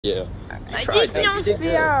Yeah. It's not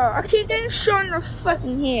fair. I keep getting shot in the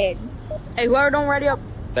fucking head. Hey, whoever don't ready up.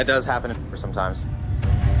 That does happen sometimes.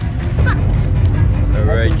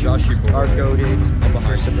 Alright, Josh, you Our goated. I'm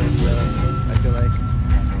behind I feel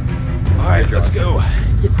like. Alright, let's go.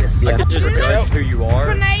 Get this. Yeah. I can Just just judge who you are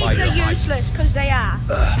by Grenades your are height. useless because they are.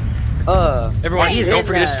 Everyone, Hey, don't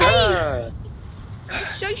forget to stay.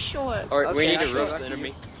 It's so short. Alright, we Okay, need to I roast shot the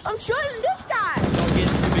enemy. I'm shooting this guy. Don't get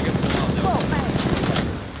too big of a Oh man.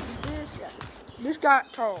 This guy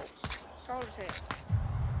tall. Tall as heck.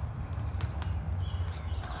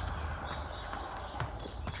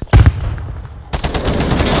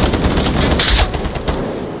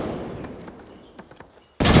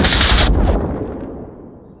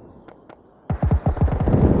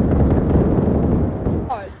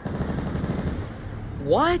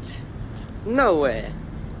 What? No way.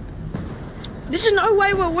 This is no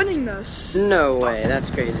way we're winning this. No way. That's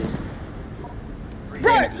crazy.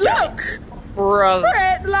 Brett, look! Brother.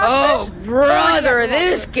 Brett, the last Oh, person. brother,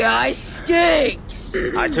 this guy stinks.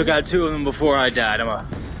 I took out 2 of them before I died. I'm a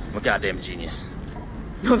goddamn genius.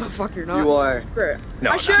 No, the fuck you're not. You are. Brett.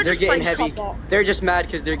 No, I should They're just getting play heavy. football. They're just mad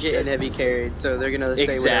because they're getting heavy carried, so they're gonna say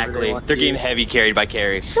whatever they exactly. want. They're to. getting heavy carried by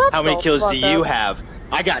carry. Shut How many the kills fuck do you up. have?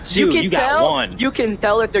 I got 2. You got tell, 1. You can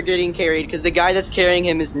tell if they're getting carried because the guy that's carrying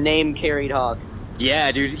him is named Carried Hawk.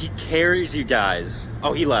 Yeah, dude, he carries you guys.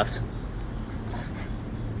 Oh, he left.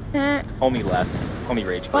 Homie left. Homie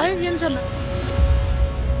rage quit. Why are you getting some?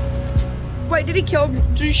 Wait, did he kill?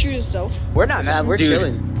 Did he shoot himself? We're not mad. We're Dude.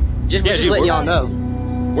 chilling. Just, Yeah, we're just dude, letting we're- y'all know.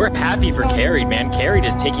 We're happy for carried, man. Carried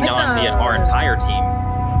is taking on our entire team.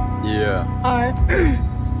 Yeah. Alright.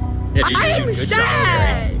 Yeah, dude, I you do am a good job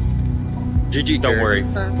sad. carrying. GG, Don't worry.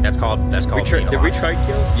 That's called being Did we alive. trade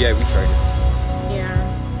kills? Yeah, we traded.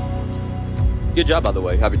 Yeah. Good job, by the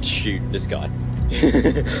way, having to shoot this guy.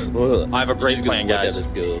 I have a great plan, guys.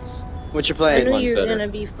 What's your I plan? knew one's you were better. gonna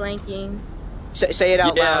be flanking. Say it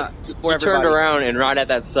out loud. You turned around and right at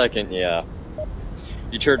that second, yeah.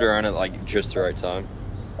 You turned around at like just the right time.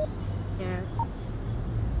 Yeah.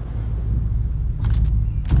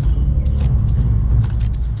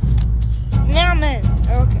 Now, man.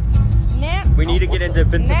 Okay. Now. We need to get in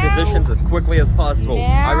defensive Now- positions as quickly as possible.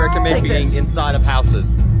 I recommend Take being this. inside of houses.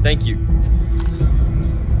 Thank you.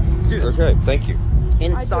 Okay, thank you.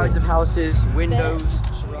 Insides of houses, windows.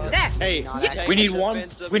 That. Hey, Yeah. we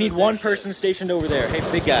need one person stationed over there. Hey,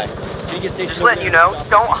 big guy. Can you get stationed Just over letting there? you know,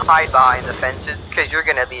 don't hide behind the fences, because you're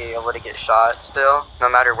gonna be able to get shot still, no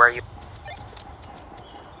matter where you...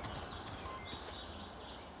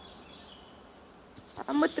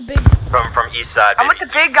 I'm with the big. From east side, I'm with the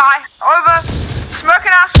big guy. Over.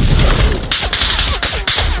 Smoking us.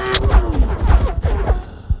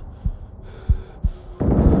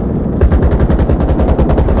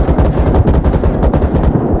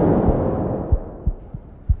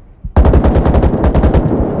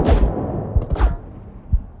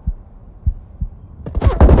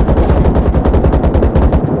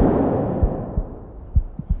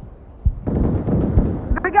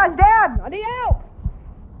 Big guy's down. I need help.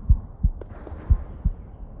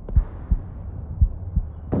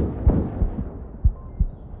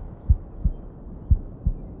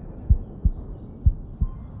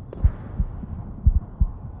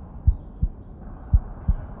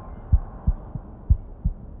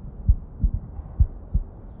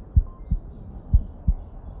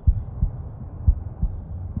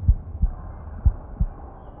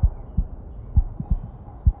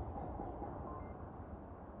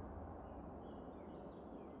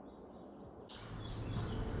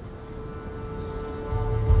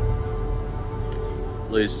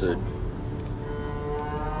 Lucid.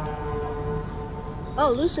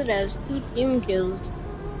 Oh, Lucid has 2 team kills.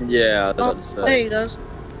 Yeah, I was Oh, about to say. there he goes.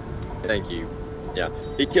 Thank you. Yeah,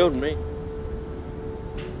 he killed me.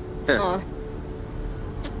 Aw.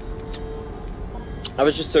 I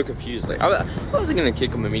was just so confused. Like, I wasn't gonna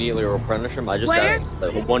kick him immediately or punish him. I just Where? asked,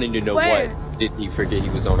 like, wanting to know Where? what. Did he forget he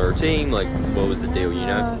was on our team? Like, what was the deal, you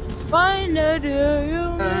know? Find a do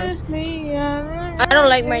you miss me? I don't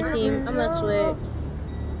like my team. I'm gonna switch.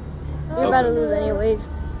 We're about to lose anyways.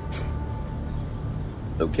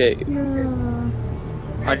 Okay.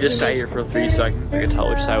 I just sat here for 3 seconds. I could tell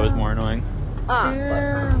which side was more annoying. Ah,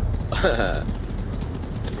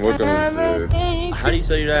 We're gonna do. How do you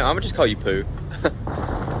say your name? I'm gonna just call you Pooh.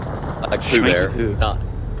 Like Pooh Schminky Bear. Pooh. Not.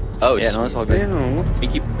 Oh, Yeah, no, it's all good.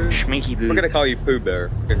 Schminky Pooh. Schminky Boo. We're gonna call you Pooh Bear.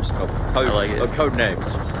 We're gonna just call code, I like it. code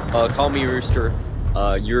names. Call me Rooster.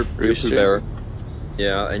 You're Rooster. Pooh Bear.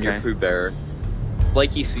 Yeah, and you're Okay. Pooh Bear.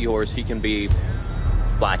 Blakey Seahorse. He can be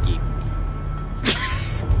Blackie.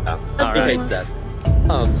 He Alright. hates that.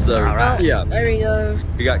 So Alright. yeah, There we go.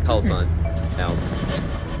 we got call sign now.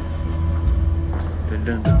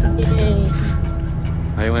 Yay.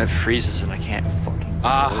 I when it freezes and I can't fucking.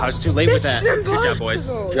 I was too late with that. This is Good job, boys.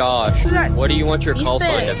 impossible. Josh, what do you want your You call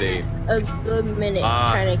sign to spent be? a good minute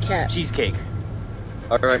trying to catch. Cheesecake.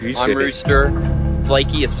 Alright, Cheesecake. I'm Rooster,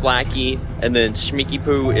 Flaky is Flacky, and then Schmeeky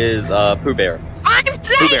Poo is Pooh Bear. I'm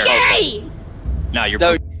Flaky! No, you're.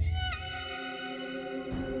 No.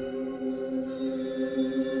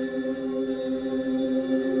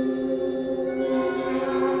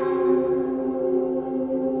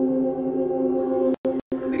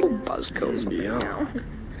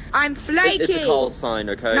 I'm Flaky! It's a call sign,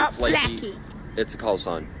 okay? Not Flaky. Flaky. It's a call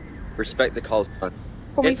sign. Respect the call sign.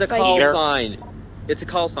 Call me It's a Flaky. call sign. It's a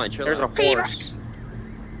call sign. Chill There's a out. Peter. horse.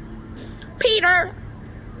 Peter!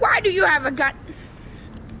 Why do you have a gun?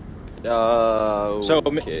 So,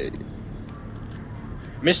 okay.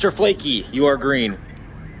 Mr. Flaky, you are green.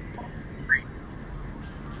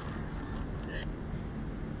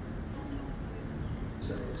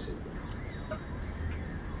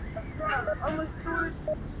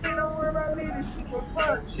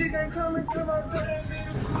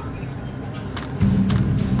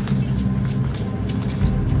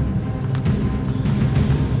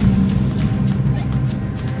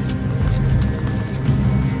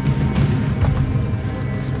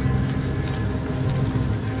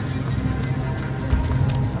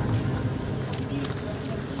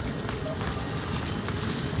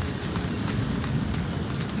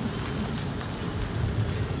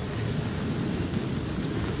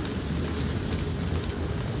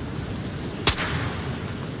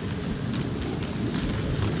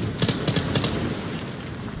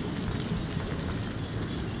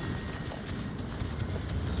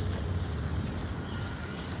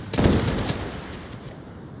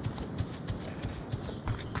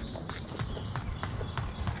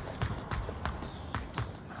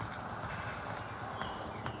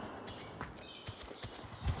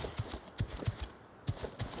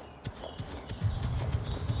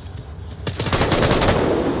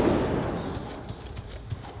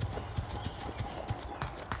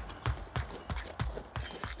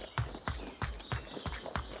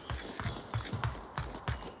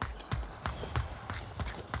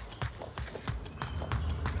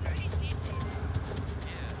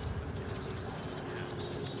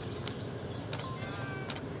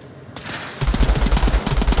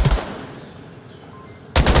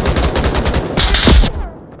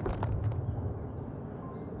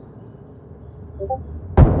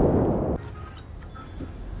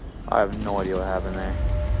 I have no idea what happened there.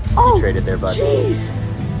 Oh, You traded there, bud. jeez!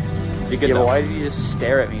 Yeah, but why did you just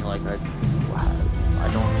stare at me like that?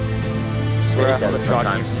 I don't swear I does heard a shot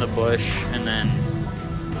came sometimes. from the bush, and then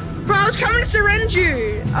Bro, I was coming to syringe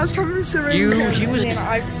you! I was coming to syringe you. he was and then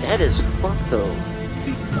I... dead as fuck though.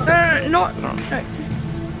 No.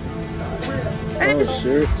 And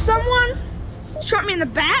shit. someone shot me in the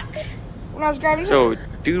back when I was grabbing So,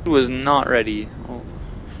 dude was not ready. Oh.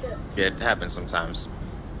 Yeah, it happens sometimes.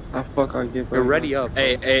 You're ready up.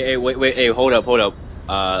 Hey, wait, hey, hold up.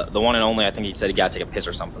 The one and only, I think he said he gotta take a piss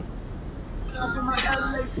or something.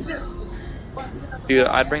 Dude,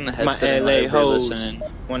 I'd bring the headset in LA if you're hoes. listening.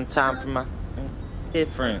 One time for my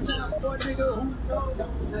difference.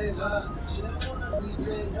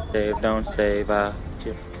 Save, don't save,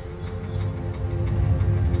 chip.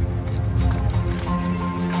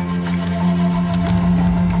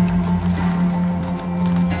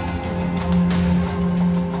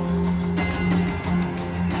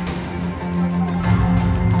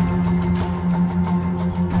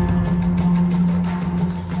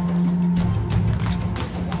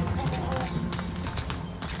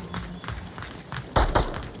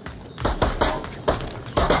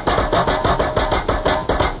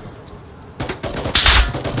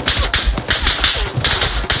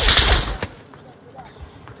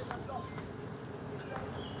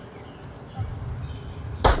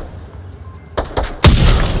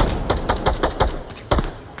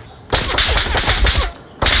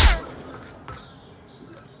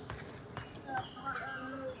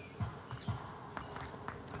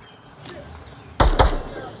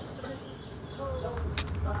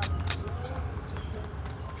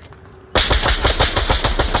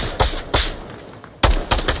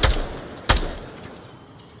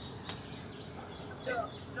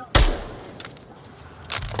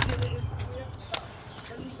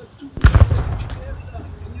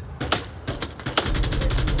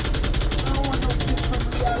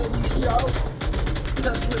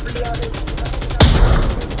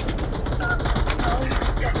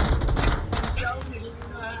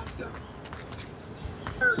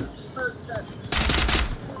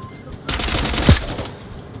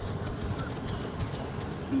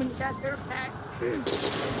 That's her fact.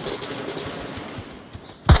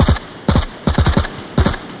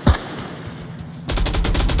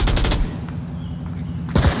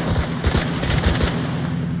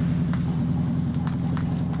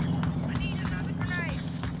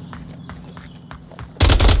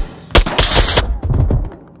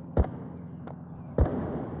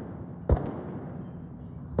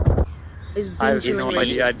 I have no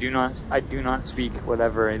idea. I do not speak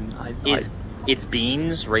whatever, and It's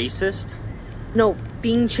beans racist? No,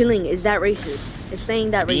 bean chilling, is that racist? It's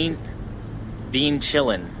saying that racist. Bean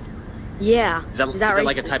chillin'. Yeah. Is that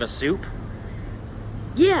like a type of soup?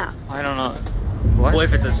 Yeah. I don't know. What? Well,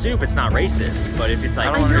 if it's a soup, it's not racist. But if it's like,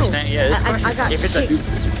 I don't understand. Yeah, this question.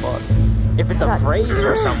 If it's a phrase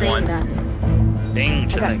for someone, Bean I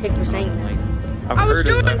got chilling. kicked for saying that. I was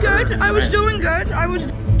doing good. I was doing good.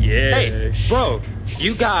 Yeah. hey, bro,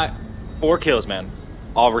 you got 4 kills, man.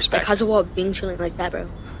 All respect. Because of what? Being chilling like that, bro.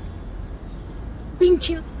 Being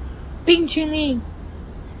chilling.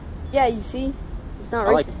 Yeah, you see? It's not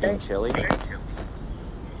I like racist, bean right?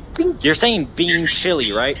 chili. You're saying bean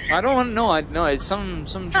chili, right? I don't know. No, it's some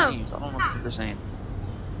Chinese. I don't know what you're saying.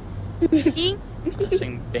 I'm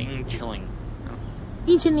saying bean chilling.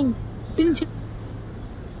 Being chilling.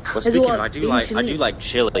 Well, speaking of, I do like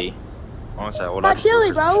chili. Honestly, I would Not like chili,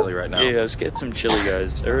 some bro. chili right now. Yeah, let's get some chili,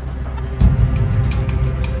 guys. Oh,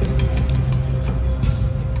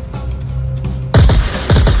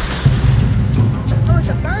 it's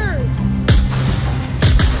a bird.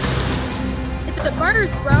 It's a bird,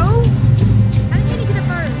 bro. How did you get a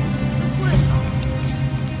bird? What?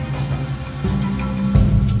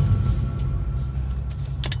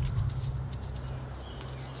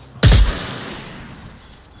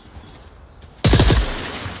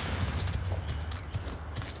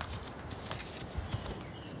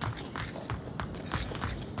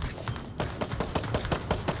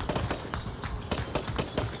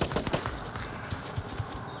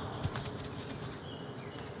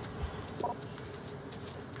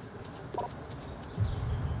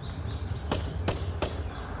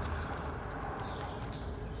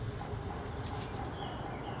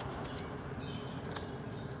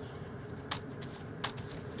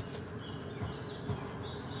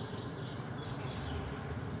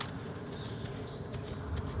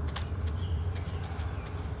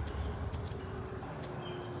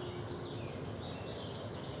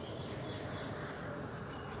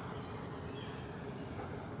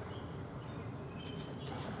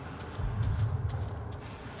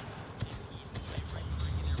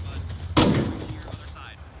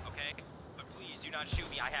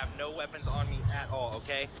 Shoot me. I have no weapons on me at all,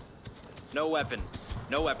 okay? No weapons.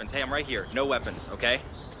 No weapons. Hey, I'm right here. No weapons, okay?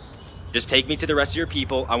 Just take me to the rest of your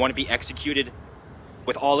people. I want to be executed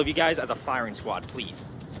with all of you guys as a firing squad, please.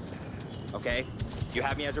 Okay? You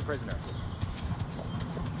have me as your prisoner.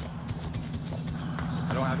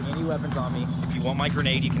 I don't have any weapons on me. If you want my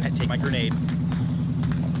grenade, you can take my grenade.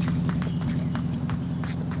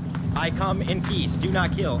 I come in peace. Do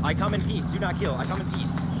not kill. I come in peace. Do not kill. I come in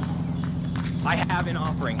peace. I have an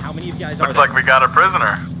offering. How many of you guys are there? Looks like we got a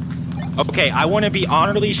prisoner. Okay, I want to be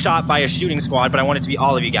honorably shot by a shooting squad, but I want it to be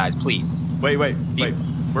all of you guys, please. Wait.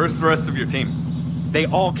 Where's the rest of your team? They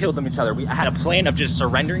all killed each other. I had a plan of just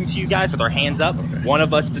surrendering to you guys with our hands up. Okay. One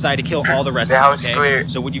of us decided to kill all the rest of you, okay? Clear.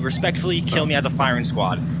 So would you respectfully kill me as a firing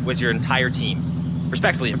squad with your entire team?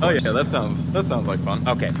 Respectfully, of course. Oh yeah, that sounds like fun.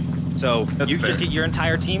 Okay, so That's you fair. just get your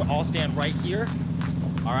entire team. All stand right here.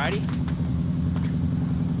 Alrighty?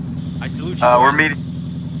 I salute you. We're boys. meeting.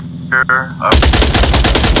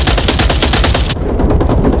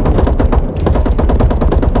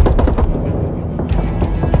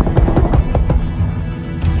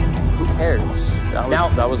 Who cares?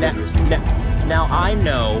 That was interesting. Now I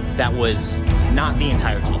know that was not the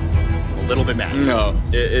entire team. A little bit mad. No,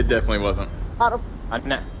 it definitely wasn't. Now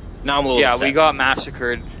I'm a little Yeah, upset. we got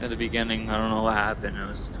massacred at the beginning. I don't know what happened. It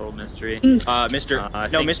was a total mystery.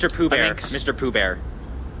 Mr. Pooh Bear. think- Mr. Pooh Bear.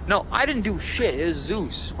 No, I didn't do shit. It was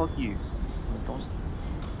Zeus. Fuck you. Don't...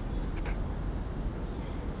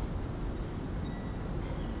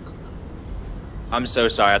 I'm so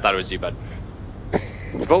sorry. I thought it was you, bud.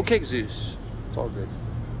 Vote kick Zeus. It's all good.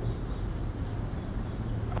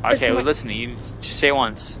 Okay, well, listen. You just say it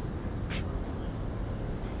once.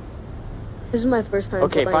 This is my first time.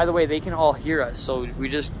 Okay, by the way, they can all hear us, so if we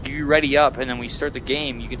just you ready up and then we start the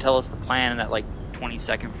game, you can tell us the plan in that like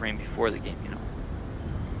 20-second frame before the game, you know,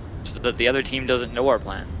 so that the other team doesn't know our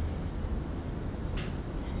plan.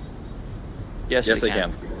 Yes, they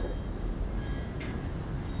can.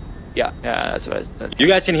 Yeah, that's what I. You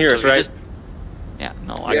guys can hear us, right? Yeah,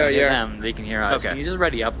 no, I can hear them. They can hear us. Okay. Can you just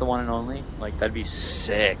ready up the one and only? Like, that'd be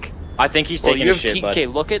sick. I think he's taking a shit, bud. Okay,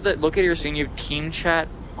 look at your screen. You have team chat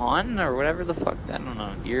on or whatever the fuck. I don't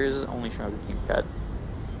know. Yours only showing up team chat.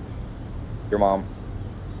 Your mom.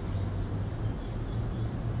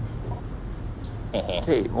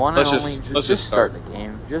 Okay, one Let's and just- only. let's Just just start start. the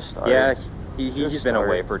game. Just start. Yeah, he's Just been start.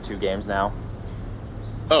 away for 2 games now.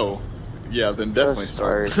 Oh, yeah, then definitely Just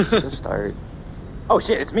start. Just start. Oh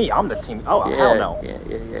shit, it's me. I'm the team. Oh Yeah, hell no. Yeah.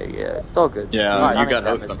 It's all good. Yeah, I you make got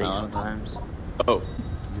that host mistake now. sometimes. Oh,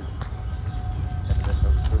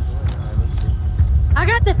 I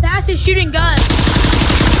got the fastest shooting gun.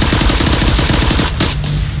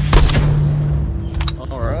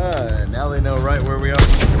 alright. Now they know right where we are.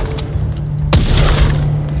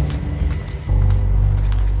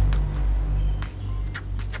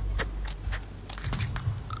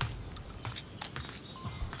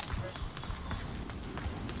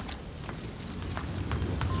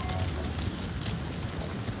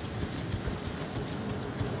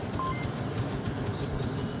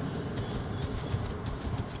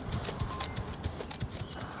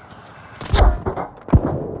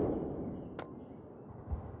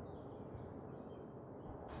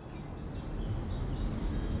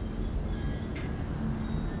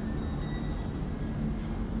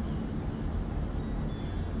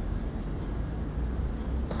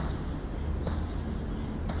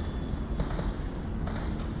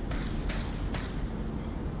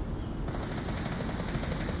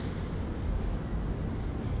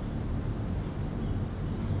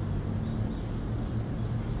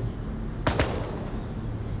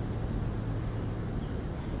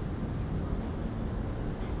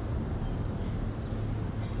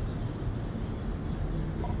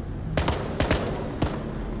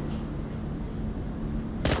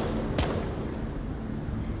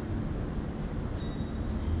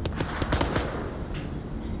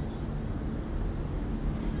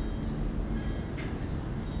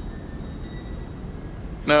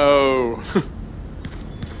 No.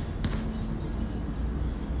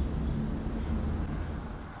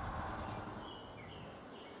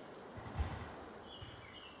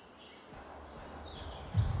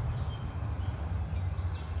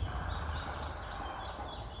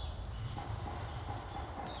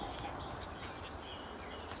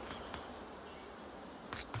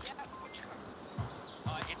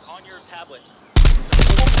 It's on your tablet.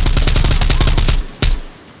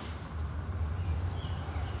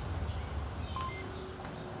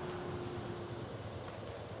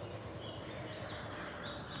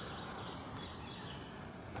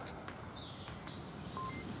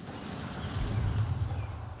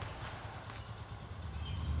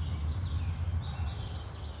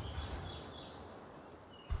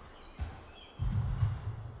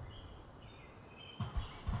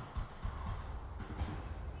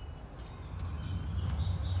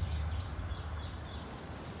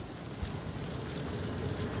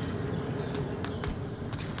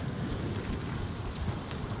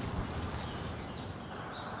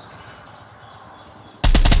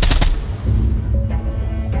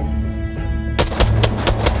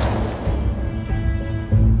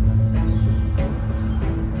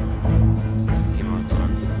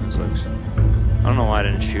 I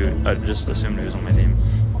didn't shoot. I just assumed he was on my team.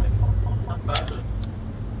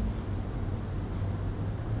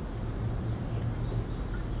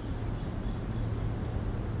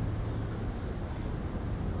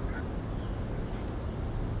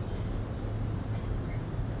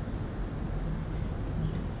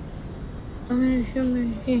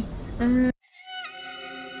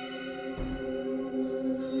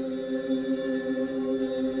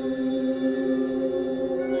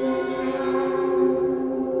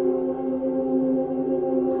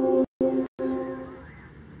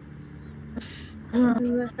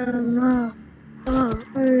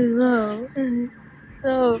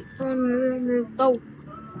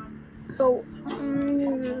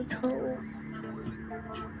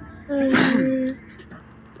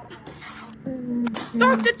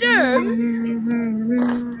 Dr. Doom?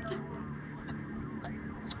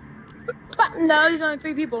 No, there's only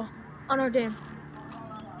 3 people on our team.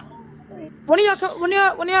 When y'all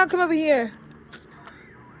come over here?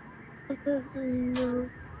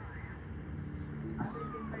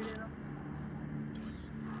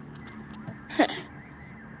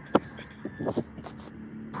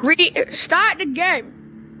 Start the game.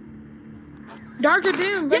 Dr.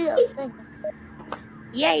 Doom video.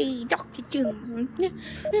 Yay, Dr. Doom.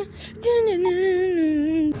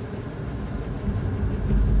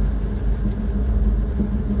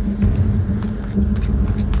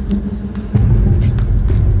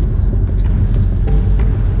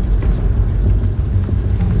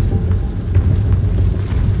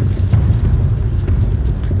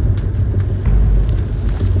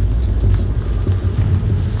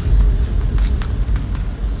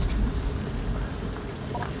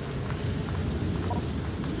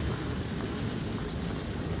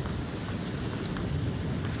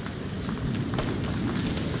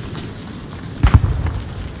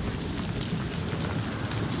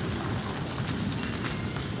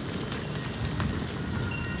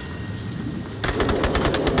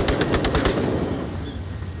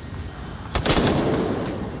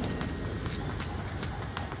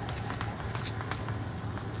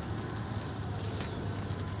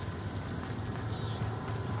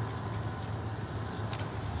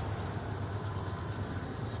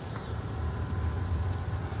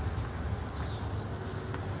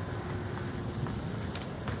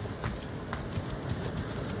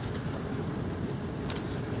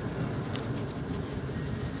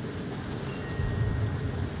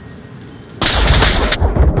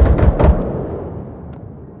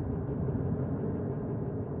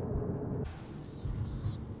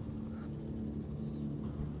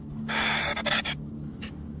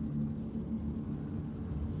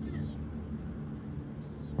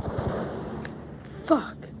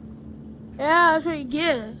 Fuck. Yeah, that's what you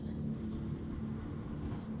get.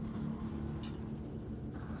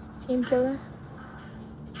 Team killer.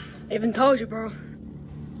 I even told you, bro.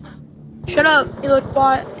 Shut up, you look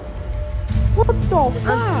quiet. What the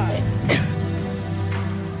fuck?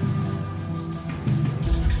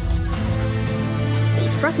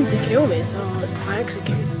 He's pressing to kill me, so I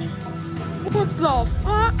execute. What the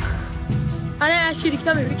fuck? I didn't ask you to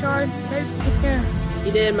kill me, retard. Maybe you can.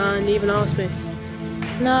 You did, man. You even asked me.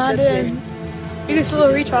 No, I didn't. You're just a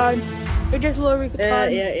little retard. You're just a little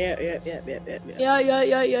retard. Yeah.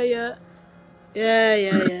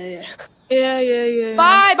 Yeah.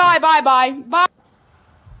 Bye.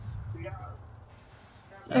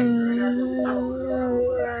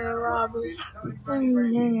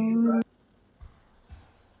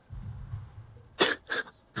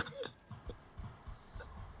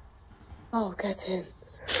 Oh, get in.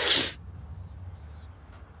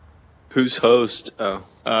 Who's host? Oh.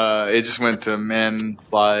 It just went to men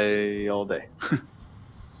fly all day.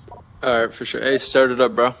 Alright, for sure. Hey, start it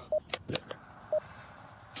up, bro.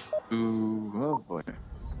 Ooh, oh boy.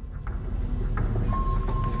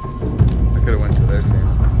 I could have went to their team.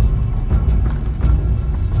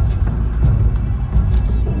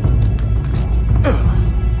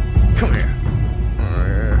 Come here.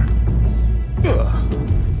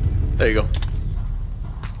 There you go.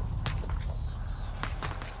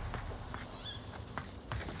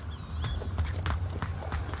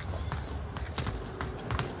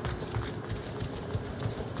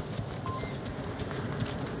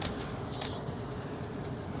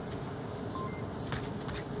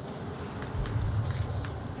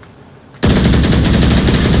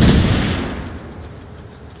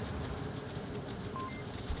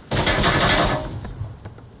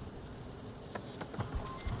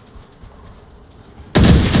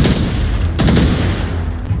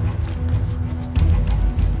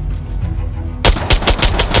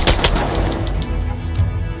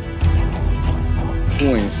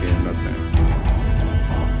 You ain't seeing nothing.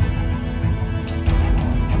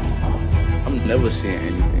 I'm never seeing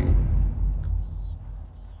anything.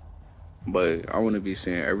 But I want to be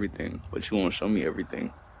seeing everything. But you won't show me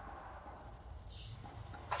everything.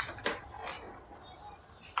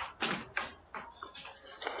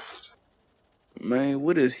 Man,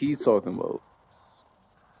 what is he talking about?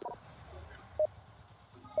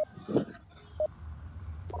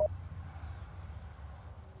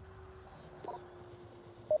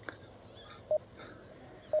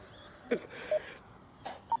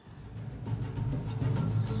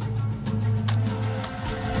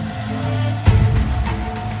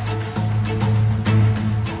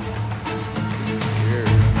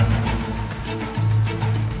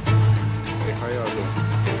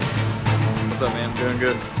 What's up, man? Doing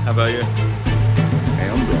good. How about you? Hey,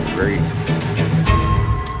 I'm doing great.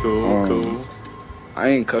 Cool, cool. I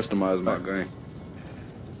ain't customized my gun.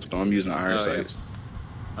 So I'm using iron sights.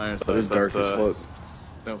 Iron So sights, it's dark as fuck.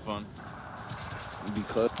 No fun.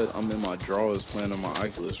 Because I'm in my drawers playing on my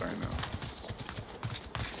Oculus right now.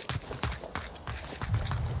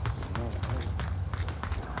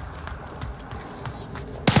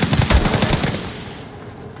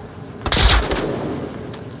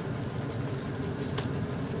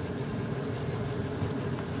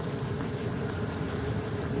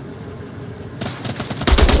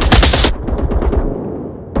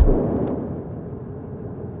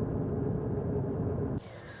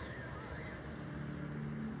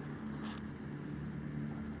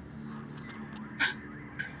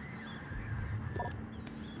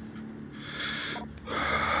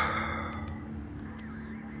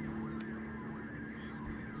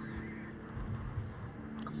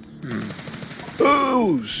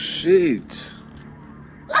 Oh shit!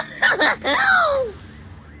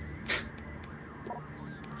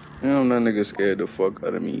 Damn, that nigga scared the fuck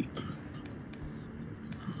out of me.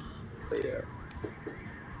 But yeah.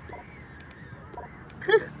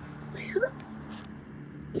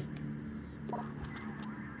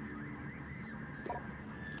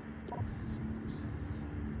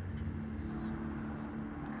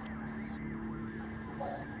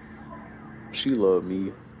 She love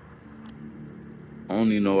me. I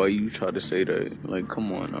don't even know why you try to say that. Like,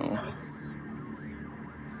 come on now.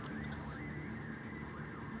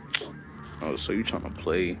 Oh, so you trying to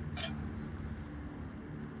play?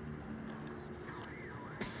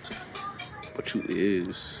 But you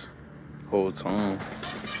is whole time.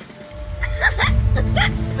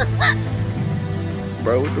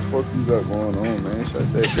 Bro, what the fuck you got going on, man?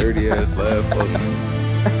 Shut that dirty ass laugh up,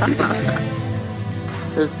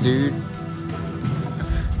 man. This dude.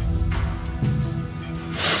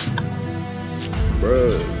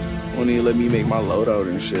 Bruh, Won't even let me make my loadout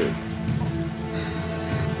and shit.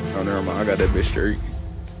 Oh, never mind. I got that bitch straight.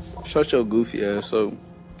 Shut your goofy ass up.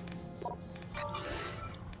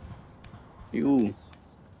 You.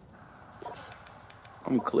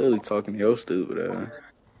 I'm clearly talking to your stupid ass.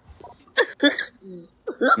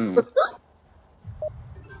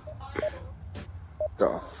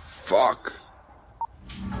 The fuck?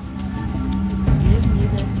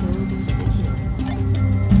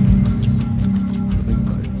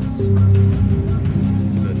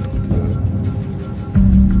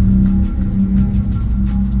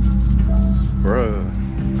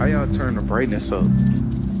 Bruh, how y'all turn the brightness up?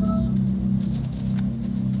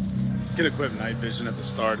 Get equipped night vision at the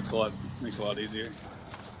start. Makes it a lot easier.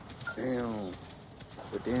 Damn.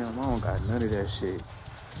 But damn, I don't got none of that shit.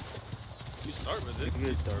 You start with it.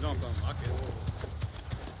 You don't have to unlock it.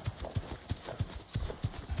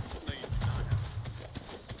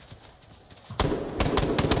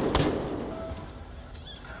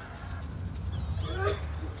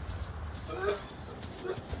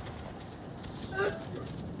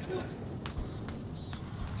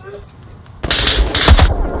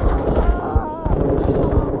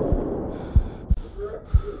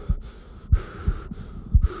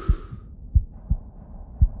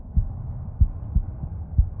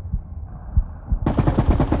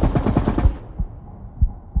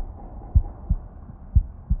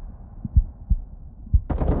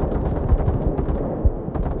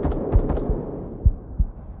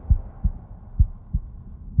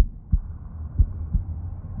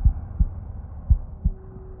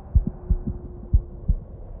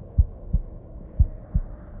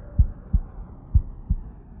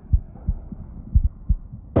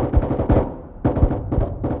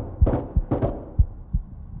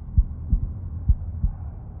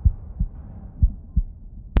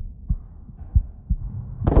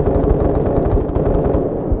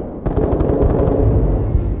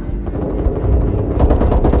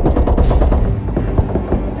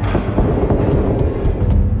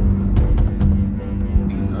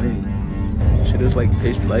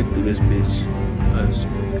 Pitch black through this bitch.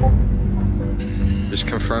 Just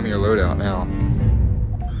confirm your loadout now.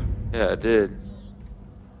 Yeah, I did.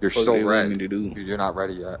 You're still red. You're not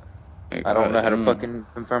ready yet. I don't know how to fucking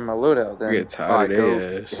confirm my loadout then. Get tired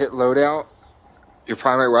of ass. Hit loadout, your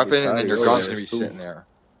primary weapon, and then your gun's gonna be sitting there,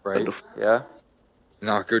 right? Yeah.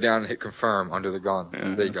 Now go down and hit confirm under the gun.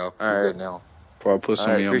 Yeah. There you go. All right. You're good now. Before I put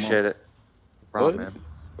some in appreciate it. Problem, man.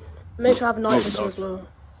 Make sure I have night vision as well.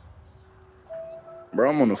 Bro,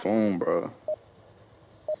 I'm on the phone, bro.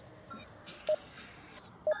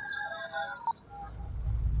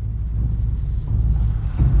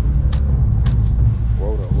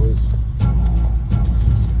 Whoa, that was.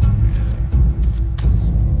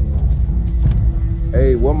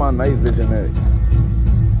 Hey, where my night vision at?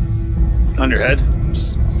 On your head.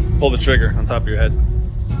 Just pull the trigger on top of your head.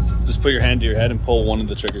 Just put your hand to your head and pull one of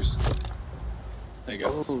the triggers. There you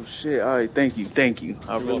go. Oh shit! All right, thank you.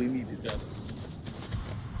 I really needed that.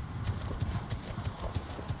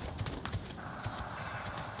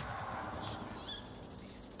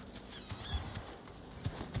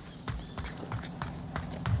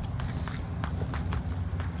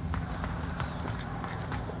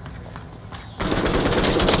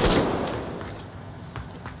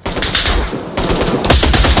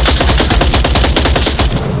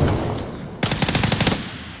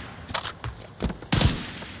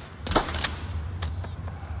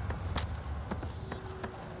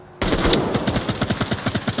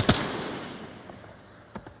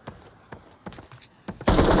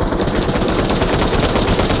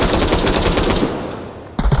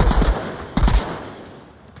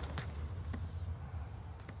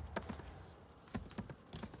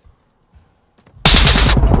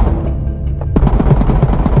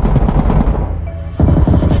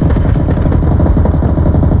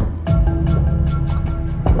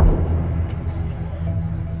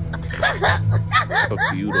 Fuck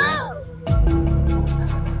you, though.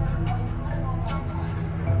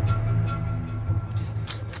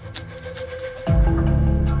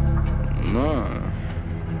 Nah.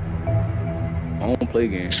 I don't play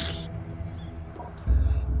games.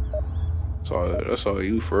 That's all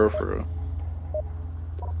you for real.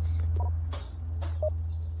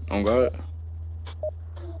 Don't got it?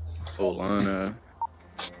 Oh, line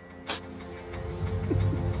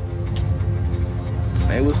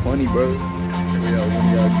Hey, it was funny, bro. One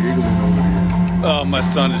of y'all giggling over there. Oh, my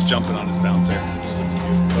son is jumping on his bouncer. It just looks cute.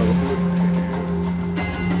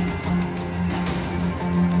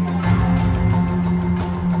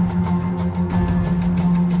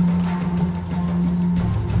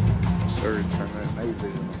 Sir, turn that night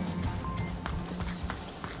vision on.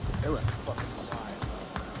 They were fucking flying.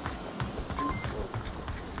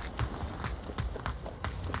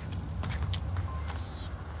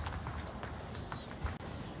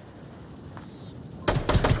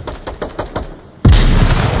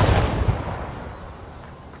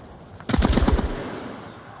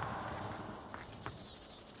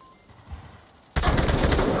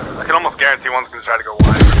 I can almost guarantee one's gonna try to go wide.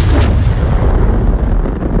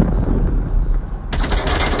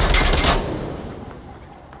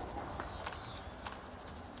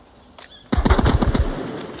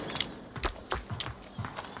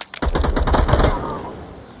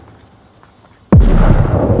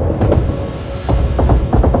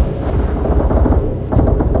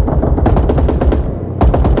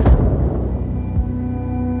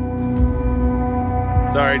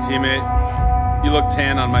 Sorry, teammate. You look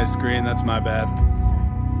tan on my screen. That's my bad.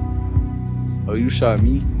 Oh, you shot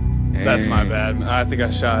me? That's my bad. I think I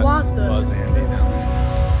shot Buzz Andy down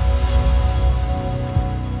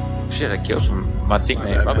there. Shit, I killed my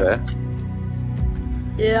teammate. My bad.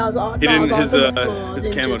 Yeah, I was He didn't. His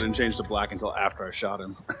his camo didn't change to black until after I shot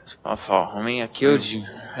him. It's my fault, homie. I killed you.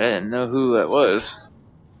 I didn't know who that was.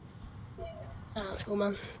 Oh, that's cool,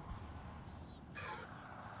 man.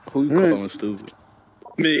 Who you calling stupid?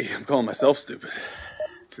 Me. I'm calling myself stupid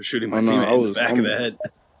for shooting my teammate in the back of the head.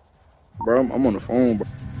 Bro, I'm on the phone, bro.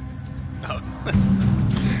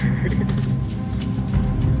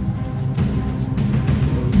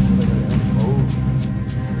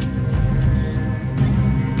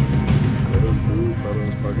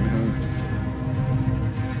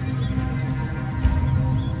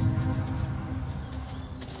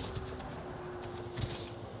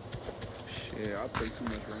 Shit, I play too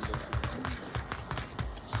much Rainbow Six.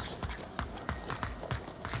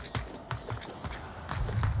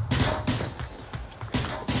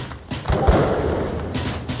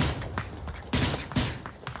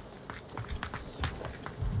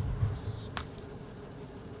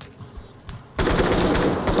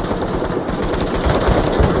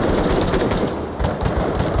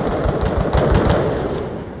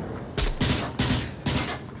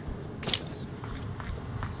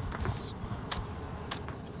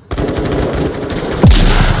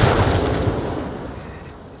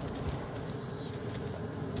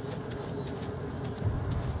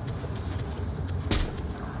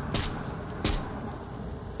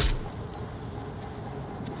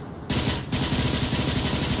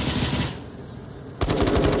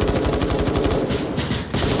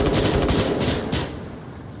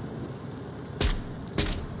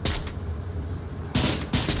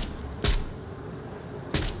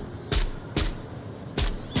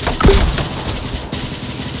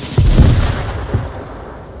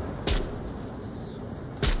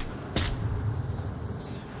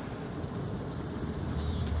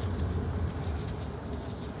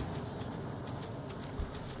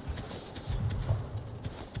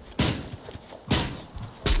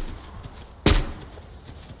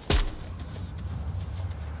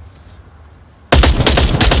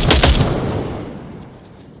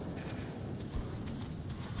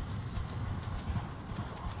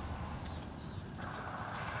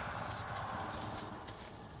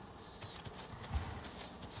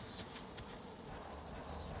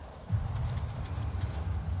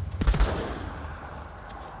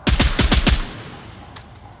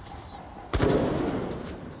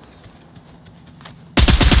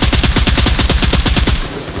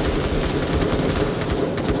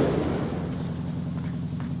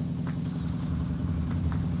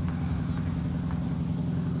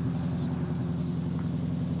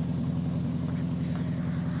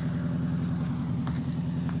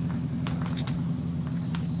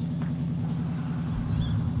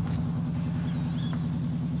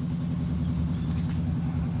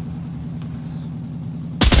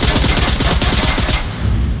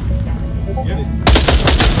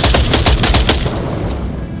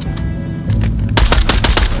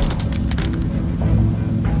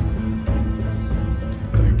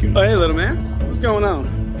 Oh, hey, little man. What's going on?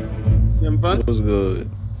 You having fun? What's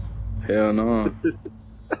good? Hell no.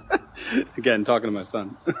 Again, talking to my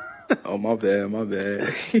son. Oh, my bad, my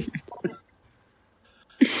bad.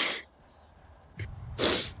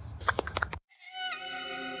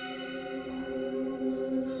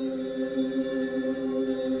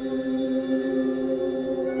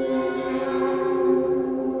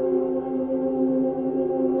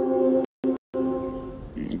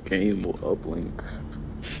 Game will uplink.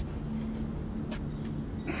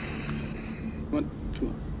 What?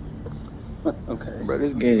 What? Okay. Bro,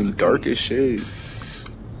 this game dark as shit.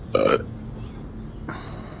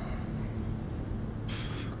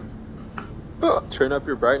 Turn up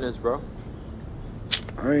your brightness, bro.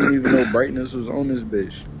 I ain't even know brightness was on this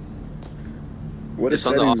bitch. What is It's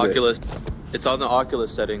on the settings at? Oculus. It's on the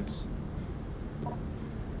Oculus settings.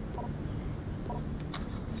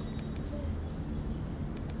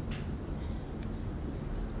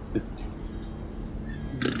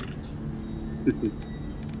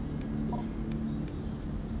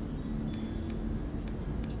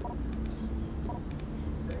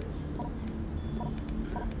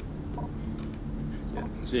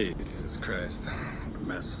 Jesus Christ. What a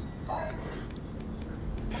mess.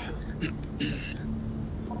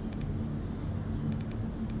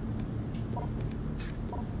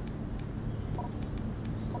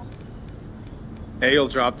 A, you'll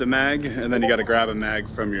drop the mag, and then you gotta grab a mag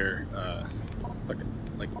from your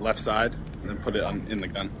like left side, and then put it in the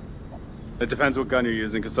gun. It depends what gun you're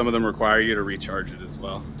using, because some of them require you to recharge it as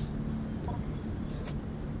well.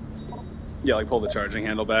 Yeah, like pull the charging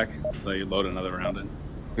handle back, so you load another round in.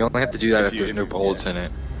 You only have to do that if there's no bullets in it.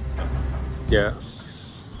 Yeah.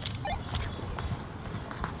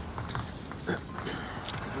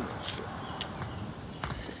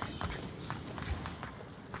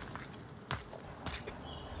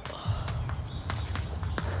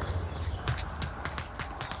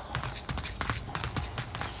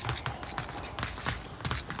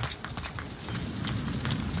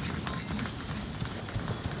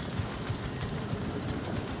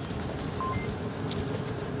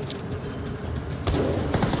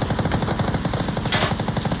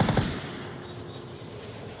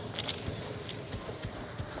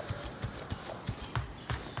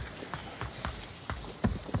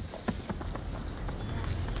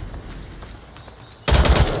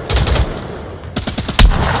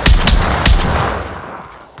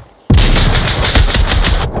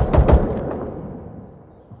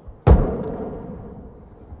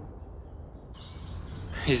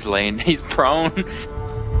 He's laying, he's prone.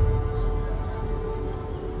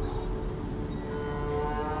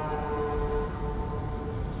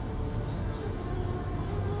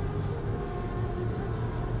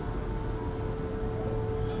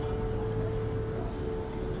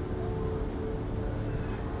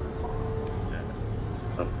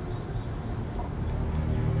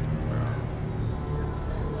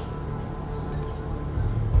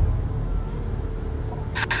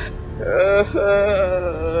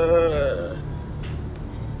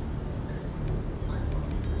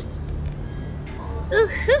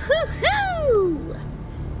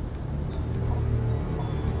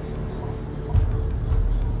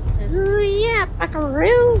 Ooh, yeah,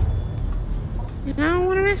 buckaroo. You don't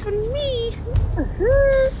want to mess with me.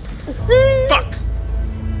 Fuck!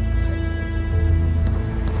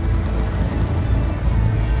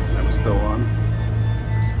 That was still on.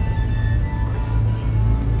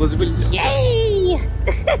 Elizabeth. Yay!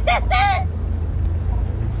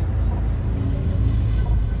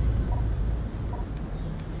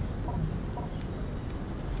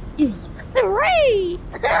 Hooray!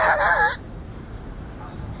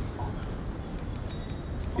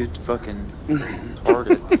 Dude fucking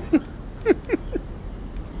farted.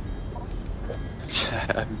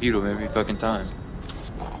 I mute him every fucking time.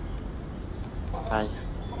 Hi.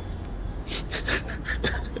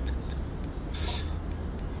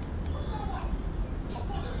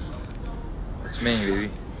 It's me,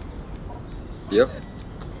 baby. Yep.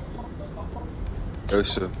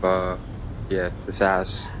 Joseph, yeah, this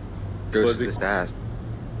ass. Goes to this ass.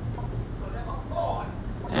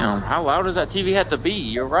 Damn, how loud does that TV have to be?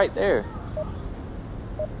 You're right there.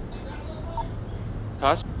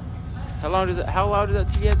 Tosh, how loud does that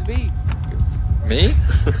TV have to be? Me?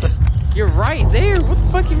 You're right there. What the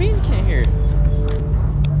fuck you mean you can't hear it?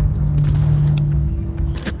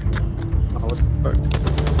 Oh, what the fuck?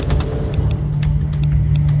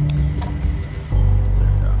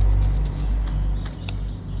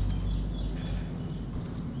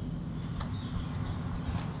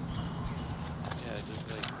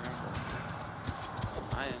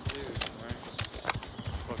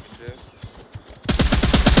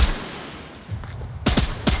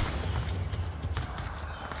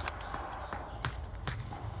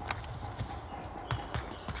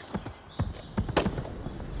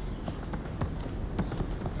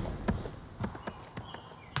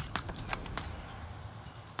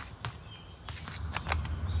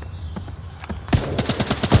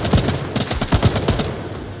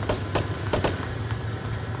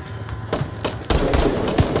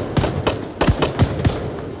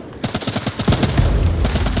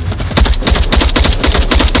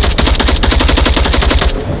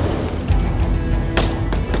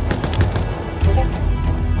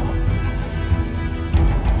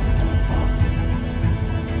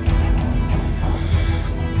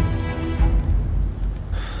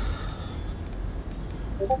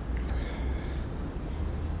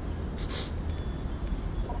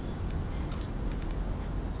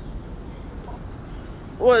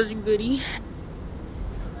 Was goody.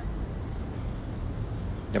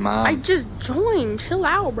 Your mom. I just joined. Chill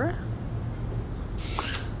out, bruh.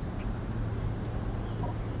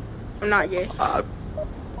 I'm not gay.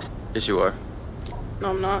 Yes, you are. No,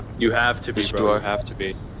 I'm not. You have to be, Yes, bro. you are. You have to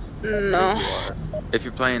be. No. You are. If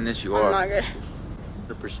you're playing this, you I'm are. not gay.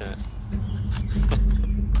 100%.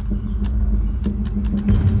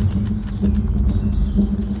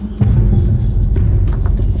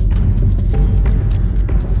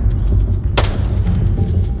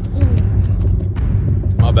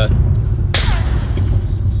 My bad.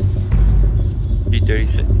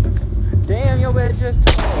 B36. Okay. Damn, yo, man, just.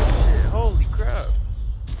 Oh, shit. Holy crap.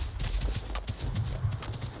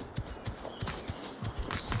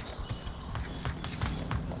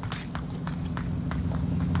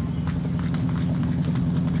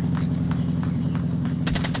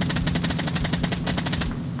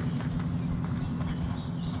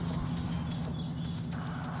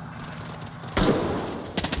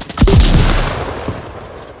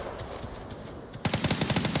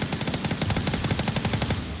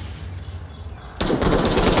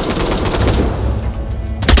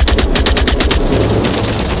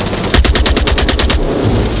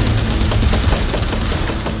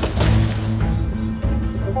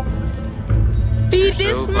 Feed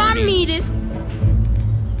this, mommy, this.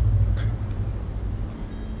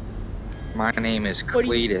 My name is What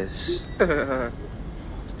do you- Cletus.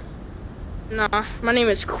 Nah, my name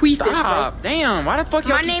is Queefist, Stop. Damn, why the fuck bro.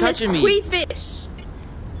 y'all My keep name is touching me? Queefist.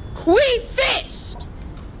 Queefist!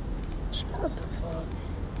 What the fuck?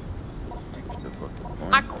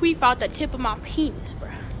 I queef out the tip of my penis, bro.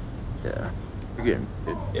 Yeah. You're getting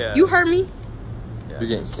good. Yeah. You heard me? Yeah. You're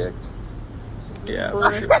getting kicked. Yeah,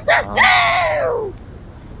 Bruh. for sure.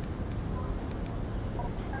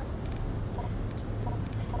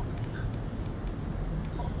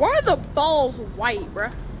 Why are the balls white,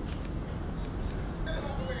 bruh?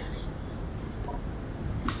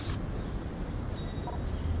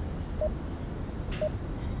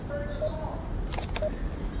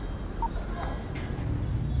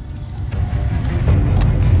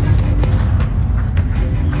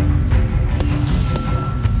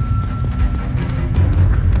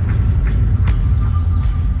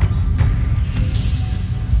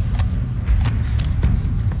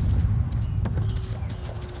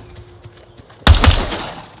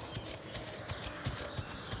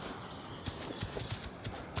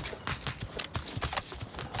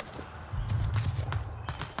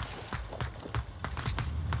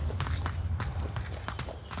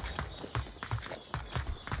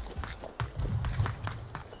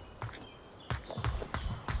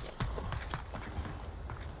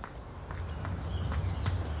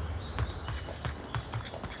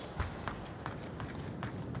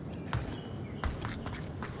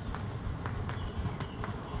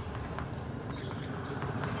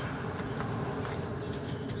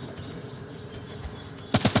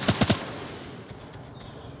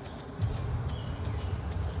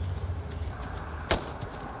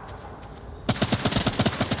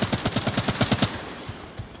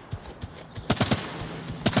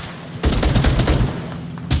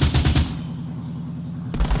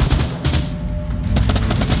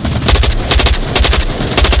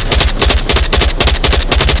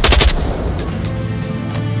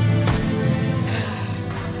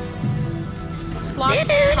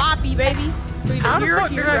 Poppy, baby. So How the you're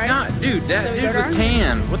fuck here, did I right? not? Dude, that So we dude go was down?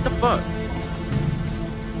 tan. What the fuck?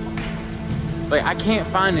 Like, I can't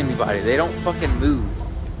find anybody. They don't fucking move.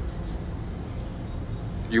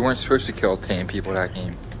 You weren't supposed to kill 10 people that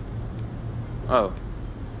game. Oh.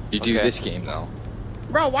 You do Okay. this game though.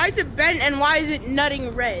 Bro, why is it bent and why is it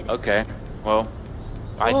nutting red? Okay. Well,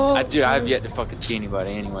 dude, I have yet to fucking see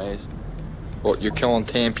anybody anyways. Well, you're killing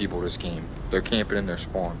 10 people this game. They're camping in their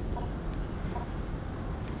spawn.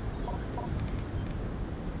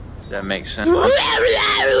 That makes sense. My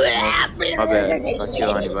bad. If I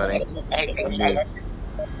kill anybody. I'm good.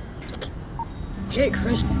 Hey,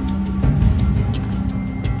 Chris.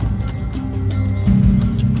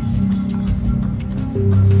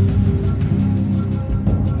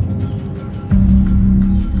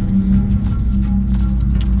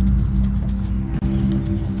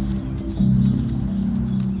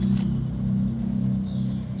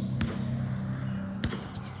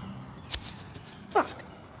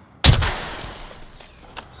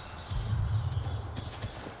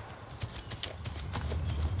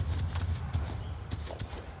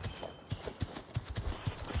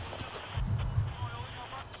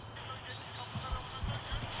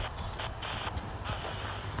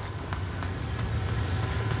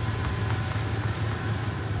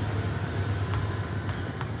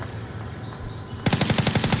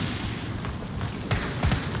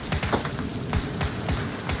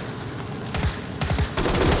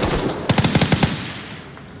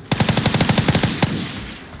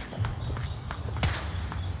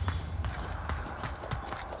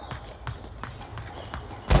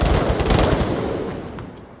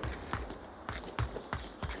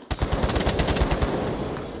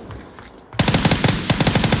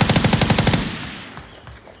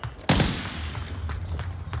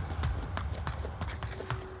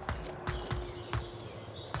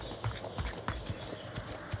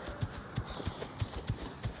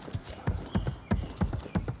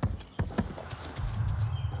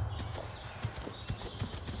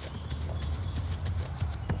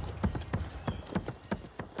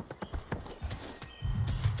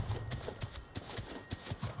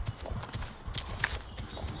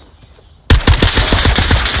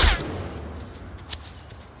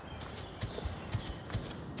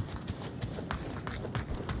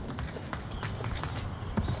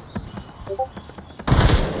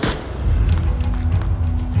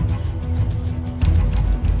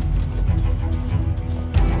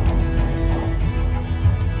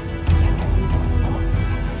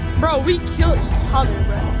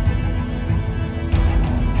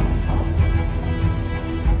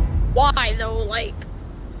 though. Like,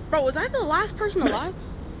 bro, was I the last person alive?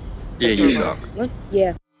 Yeah, you suck. What?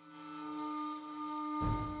 Yeah.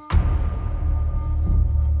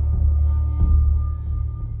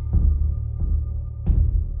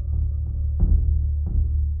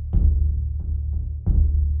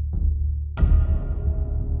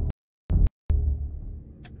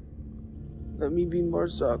 Let me be more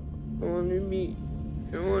suck. I want to be.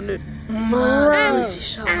 I want to.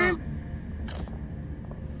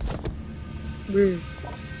 Weird.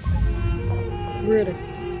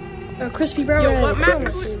 Crispy bro. Yo, what map?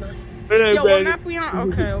 Yo, what map we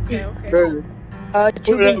on? Okay.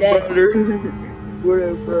 Tube and dead. What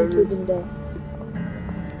up, brother? Tube and dead.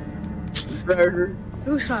 Brother.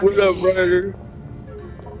 Who's trying What up, brother?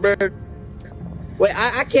 Brother. Wait,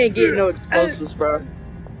 I can't get no explosives, bro.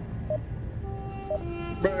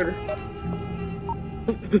 Brother.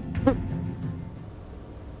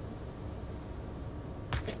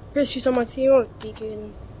 Crispy's on my team. Or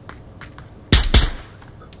Deacon.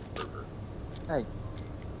 Hey.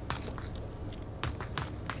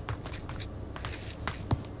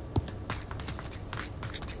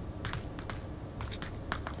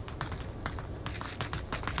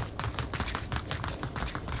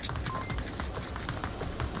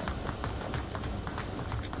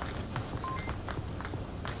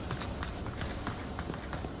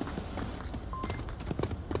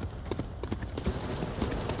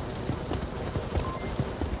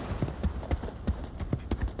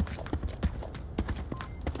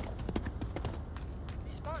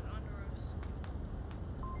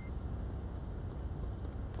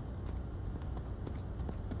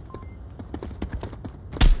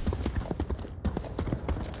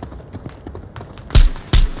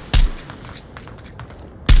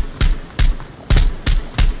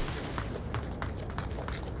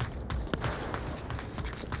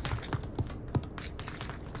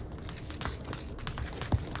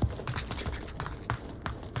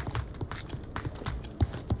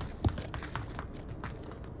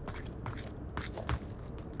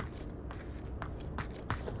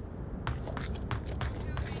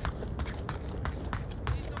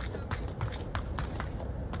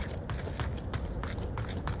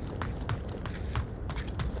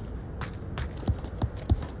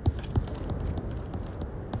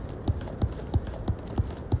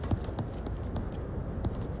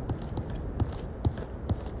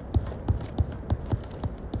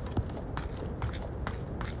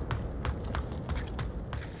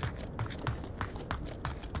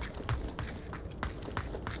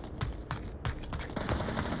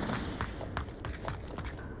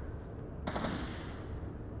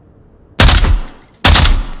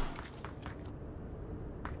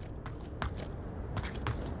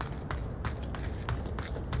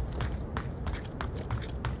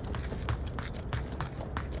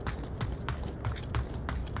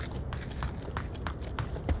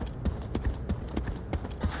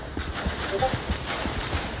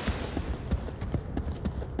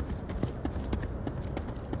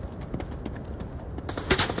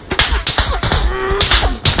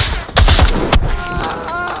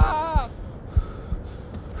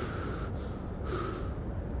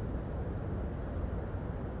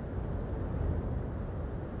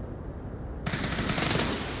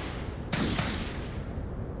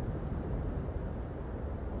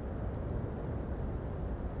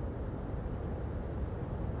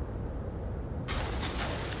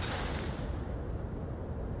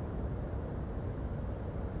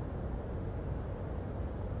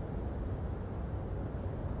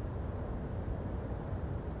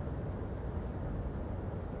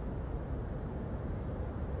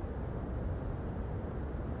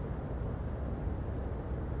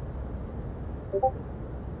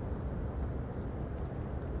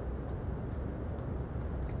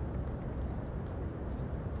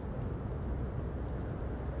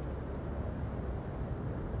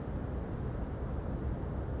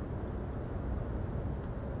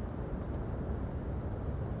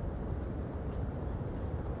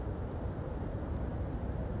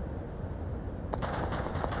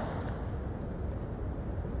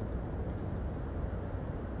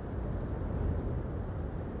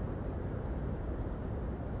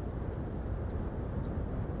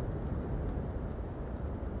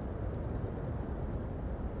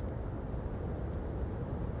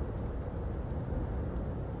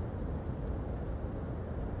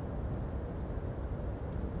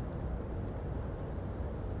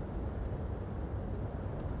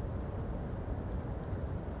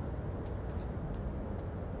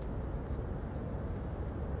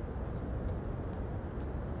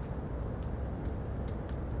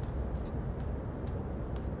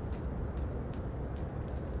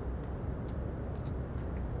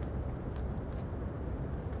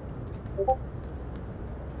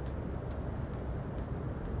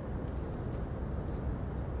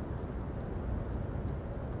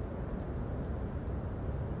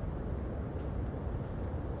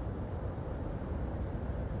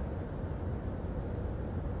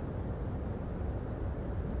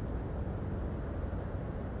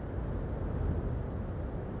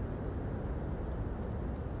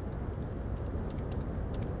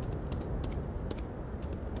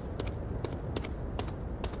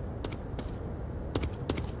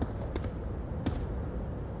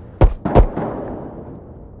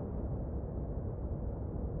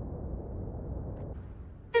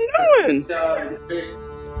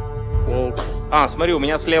 А, смотри, у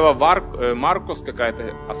меня слева Маркус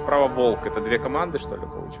какая-то, а справа Волк. Это две команды, что ли,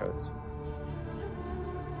 получается?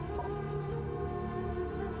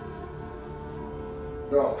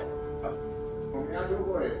 Да. У меня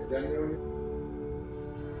другой. Я не...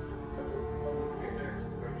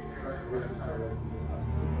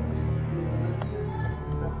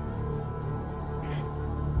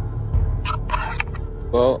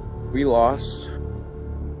 Well, we lost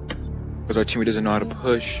because our teammate doesn't know how to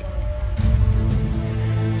push.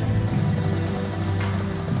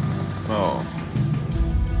 Oh,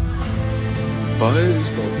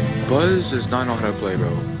 Buzz does not know how to play, bro.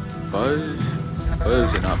 Buzz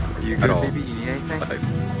did not play. You good, at all. Baby? You need anything? Like,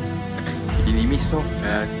 you need me still?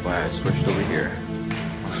 Yeah, I switched over here.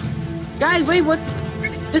 Guys, wait, what's...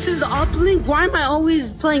 This is uplink? Why am I always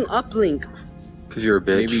playing uplink? Cause you're a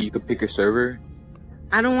bitch. Maybe you could pick a server?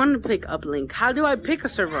 I don't want to pick uplink. How do I pick a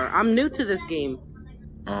server? I'm new to this game.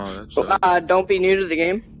 Oh, that's don't be new to the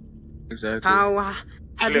game. Exactly.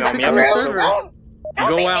 How do you pick a server?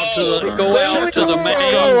 Go out to the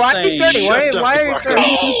main why thing. are you starting? Why are you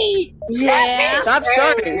starting? Yeah. Stop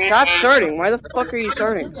starting. Stop starting. Why the fuck are you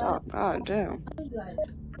starting? Stop. God damn.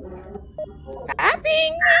 Stop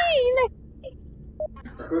being mean.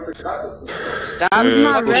 Stop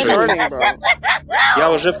not starting, bro.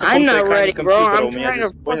 Я уже в каком-то экране компьютера, у меня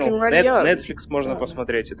здесь, понял, Netflix можно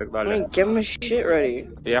посмотреть и так далее. Get my shit ready.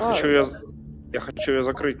 Я хочу ее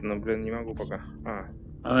закрыть, но, блин, не могу пока.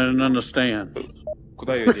 I don't understand.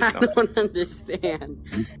 Kуда ее деть там? I don't understand.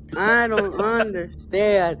 I don't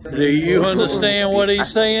understand. Do you understand what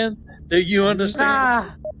he's saying? Do you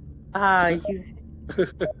understand? He's...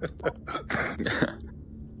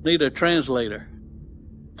 Need a translator.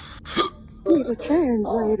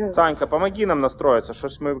 Санька, помоги нам настроиться, что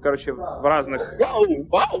мы, короче, в разных...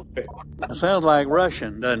 It sounds like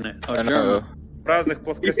Russian, doesn't it? Or German. В разных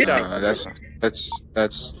плоскостях.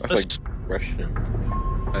 That's like Russian.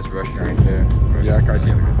 That's Russian right there. Yeah, I can't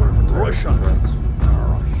even record for Russian.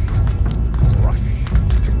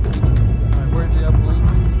 Where's the uplink?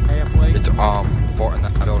 Halfway? It's far in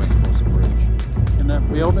that building across the bridge. In that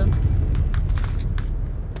building?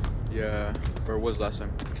 Yeah. Where was last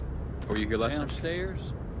time? Were you here last time?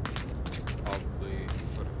 Downstairs? Probably.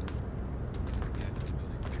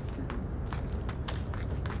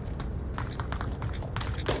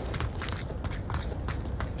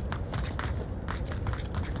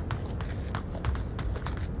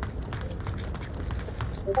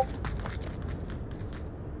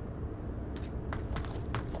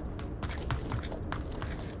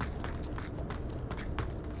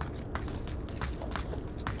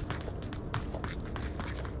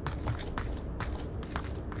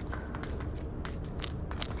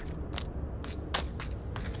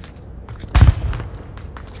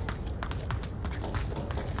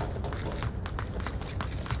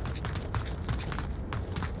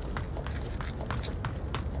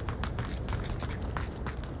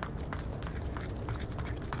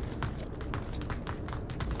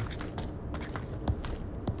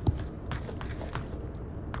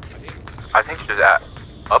 I think she's at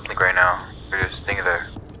uplink right now. They're just thinking there.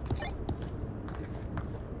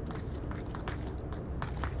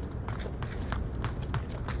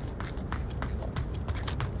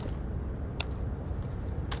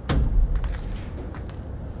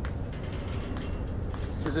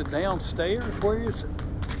 Is it downstairs? Where is it?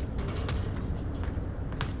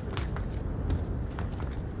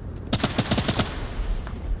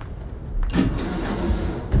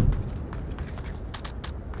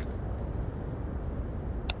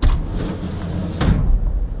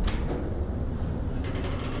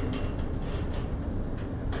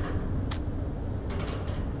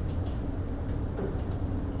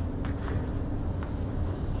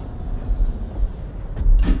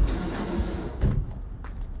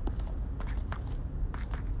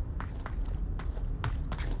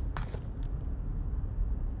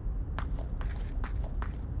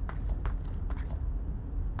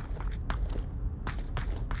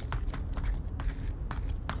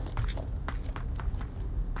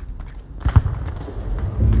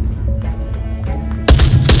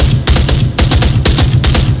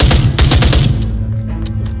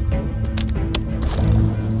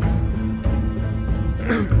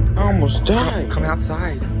 almost died. Come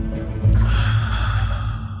outside.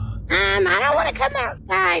 I don't want to come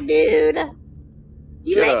outside, dude.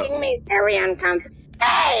 You're Shut making me very uncomfortable.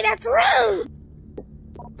 Hey, that's rude.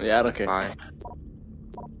 Yeah, I don't care. Bye.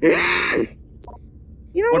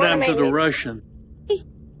 You don't What want happened to make the me... Russian?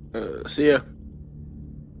 See ya.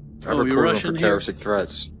 I Oh, you're reported him Russian for here? terroristic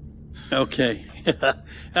threats. Okay. All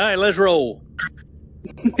right, let's roll.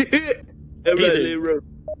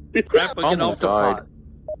 Crap again off the pot.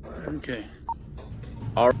 Okay.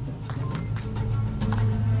 All right.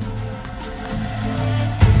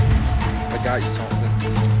 I got you something.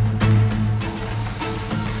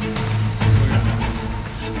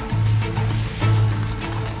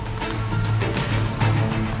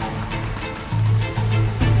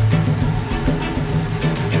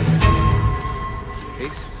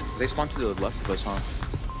 They spawn to the left of us, huh?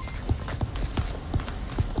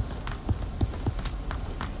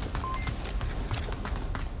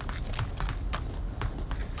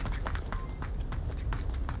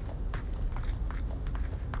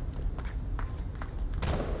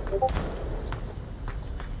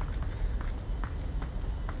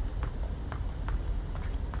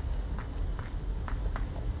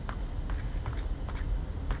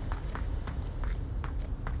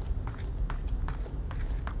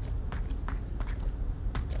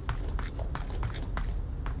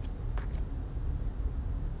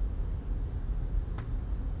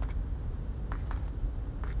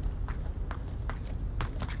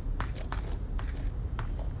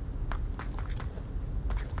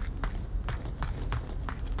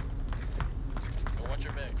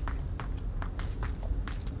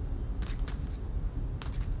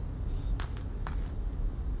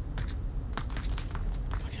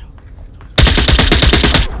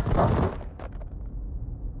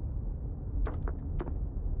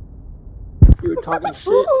 You were talking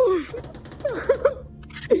shit.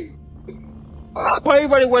 Why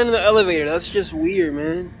everybody went in the elevator? That's just weird,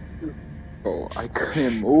 man. Bro, I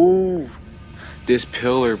couldn't move. This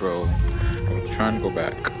pillar, bro. I'm trying to go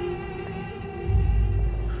back.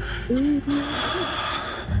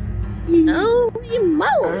 No, you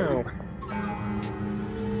mow.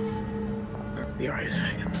 Be alright in a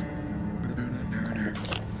second.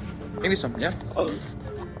 Maybe some, yeah. Oh.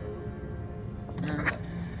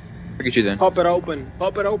 Look at you then. Pop it open.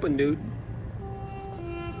 Pop it open, dude.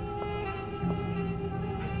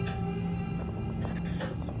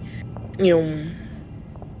 You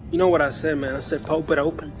know what I said, man. I said pop it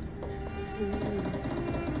open.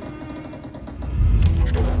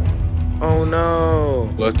 Oh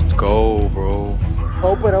no. Let's go, bro.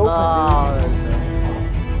 Pop it open, dude.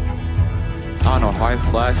 I don't know how I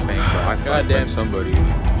flashbang, but I flashbang somebody.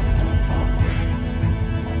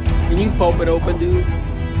 Can you pop it open, dude?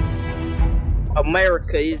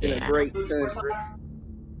 America isn't a great country.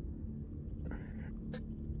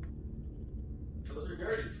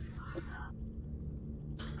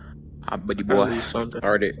 Ah, buddy boy.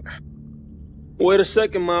 Started. Wait a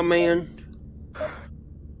second, my man.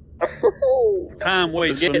 Time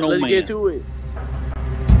waits for no Let's man. get to it.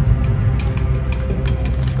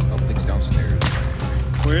 Something's downstairs.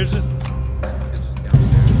 Where is it? It's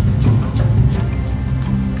downstairs.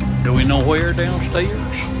 Do we know where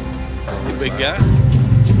downstairs? The big guy?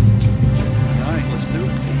 Alright, let's do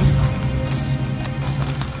it.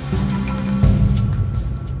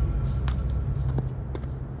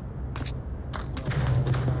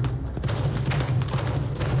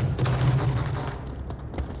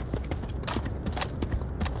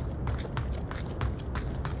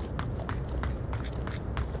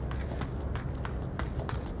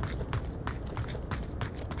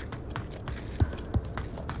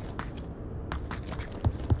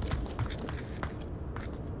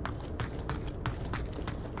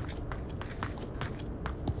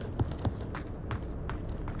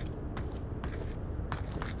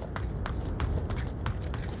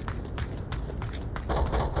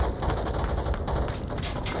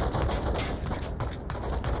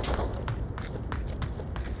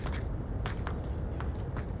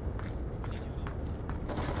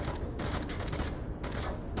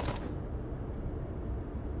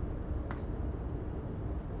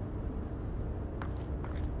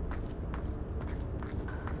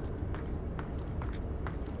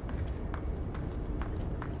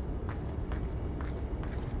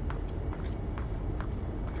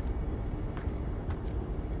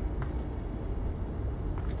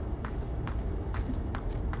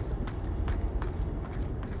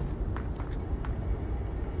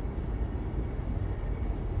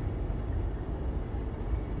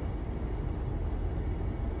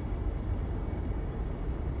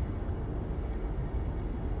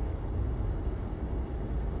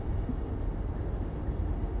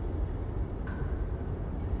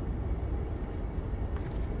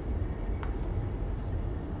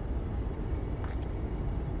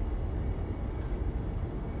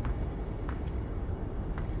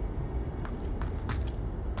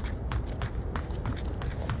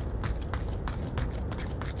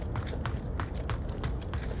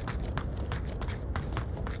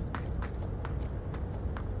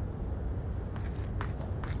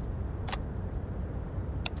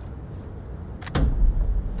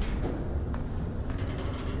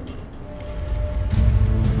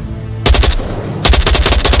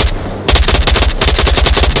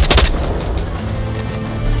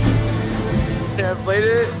 I played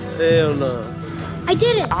it? Hell no. I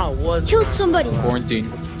did it. I was Killed somebody.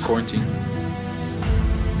 Quarantine.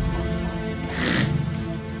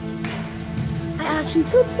 I actually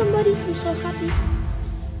killed somebody. I'm so happy.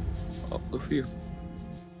 Oh, good for you.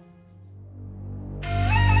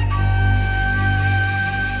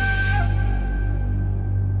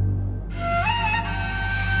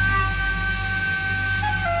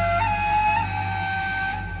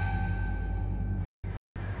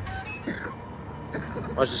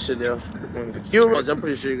 Watch this shit, yo. I'm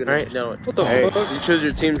pretty sure you're gonna know it. What the fuck? You choose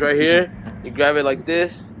your teams right here. You grab it like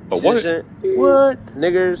this. But what? What?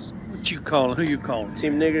 Niggers. What you calling? Who you calling?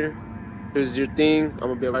 Team nigger. Choose your thing. I'm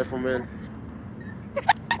gonna be a rifleman.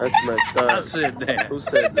 That's messed up. I said that. Who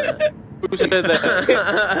said that? Who said that?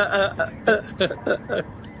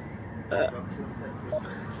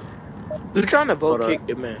 Who's trying to vote kick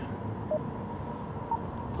the man?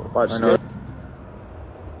 Watch this.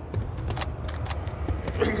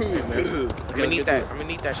 I'm gonna need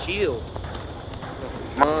that shield.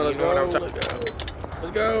 Come on, let's go.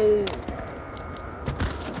 Let's go.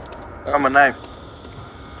 I got my knife.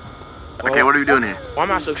 Okay, what are we doing here? Why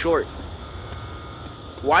am I so short?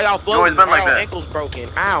 Why y'all floating? always been like Why that. ankles broken?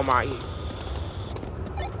 Ow, my ear.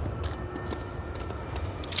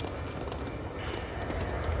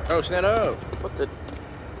 Oh, stand up. What the?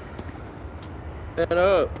 Stand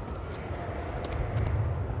up.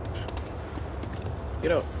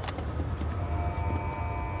 Get up.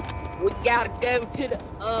 We gotta go to the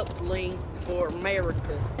uplink for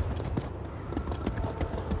America.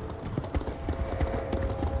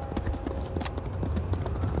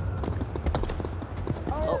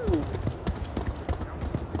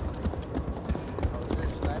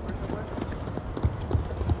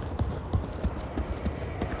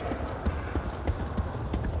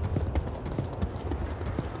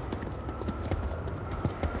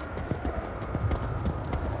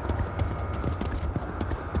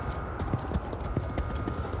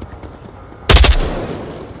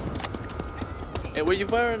 Hey, where you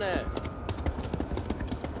firing at?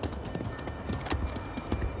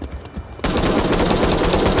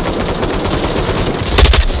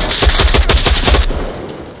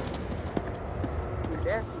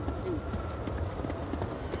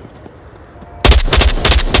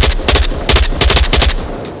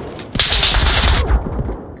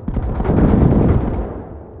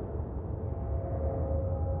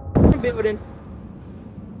 Building.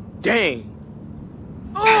 Dang.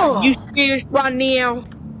 Oh! You serious right now?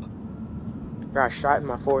 Got shot in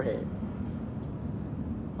my forehead.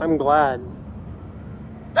 I'm glad.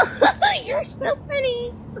 You're so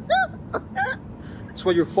funny. That's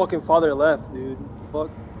why your fucking father left, dude. Fuck.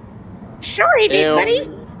 Sure he did,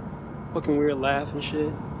 buddy. Fucking weird laugh and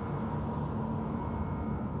shit.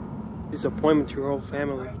 Disappointment to your whole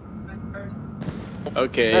family.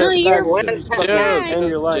 Okay. No, you're one tough guy.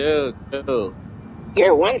 Chill.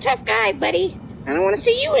 You're one tough guy, buddy. I don't want to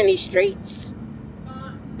see you in these streets.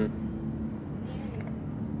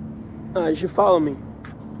 You should follow me.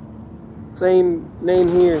 Same name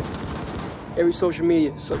here. Every social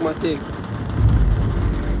media. Suck my dick.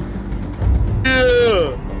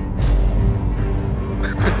 Yeah.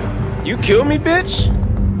 You kill me, bitch?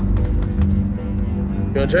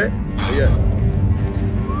 You gonna try it? Yeah.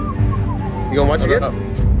 You gonna watch it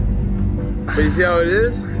again? But you see how it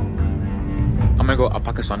is? I'm gonna go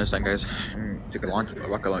focus on this thing, guys. Take a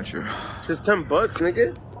rocket launcher. It's just $10,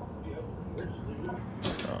 nigga.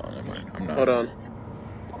 Oh, never mind. I'm not. Hold on.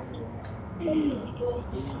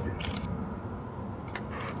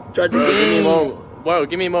 Try to give me a moment. Whoa,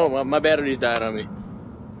 give me a moment. My battery's died on me.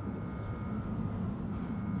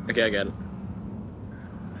 Okay, I got it.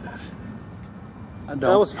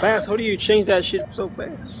 That was fast. How do you change that shit so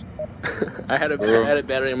fast? I had a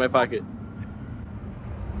battery in my pocket.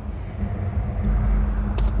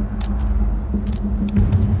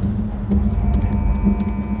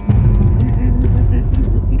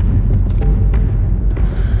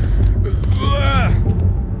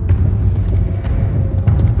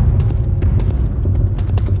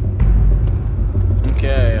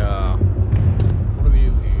 Okay, what do we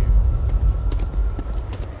do here?